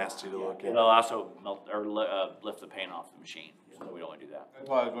just nasty to look at. It'll also melt, or lift the paint off the machine, so we don't wanna do that. That's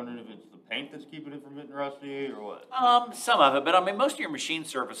why I was wondering if it's the paint that's keeping it from getting rusty or what? Some of it, but I mean, most of your machine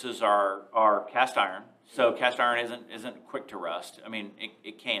surfaces are cast iron, so cast iron isn't quick to rust. I mean,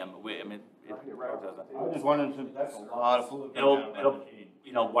 it can, but I mean, it doesn't. I was just wondering since that's a lot of fluid.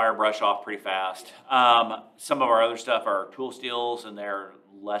 It'll wire brush off pretty fast. Some of our other stuff are tool steels, and they're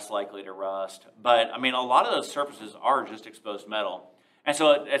less likely to rust. But I mean, a lot of those surfaces are just exposed metal. And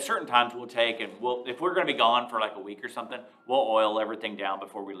so at certain times we'll take and if we're gonna be gone for like a week or something, we'll oil everything down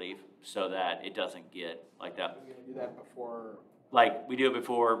before we leave so that it doesn't get like that. We're gonna do that before. Like we do it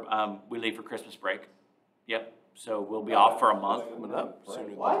before we leave for Christmas break. Yep. So we'll be off for a month. Coming up sooner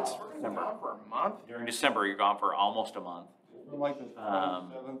than What? that. We're gonna be gone for a month? During December, you're gone for almost a month. From like the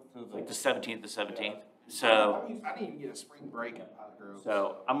 7th to Like the. the 17th to 17th. I So, didn't even get a spring break in Pot Grove.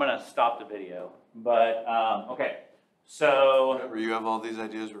 so I'm gonna stop the video, but, okay. So, Remember, you have all these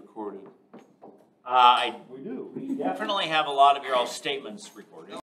ideas recorded. I We do. definitely have a lot of your all statements recorded.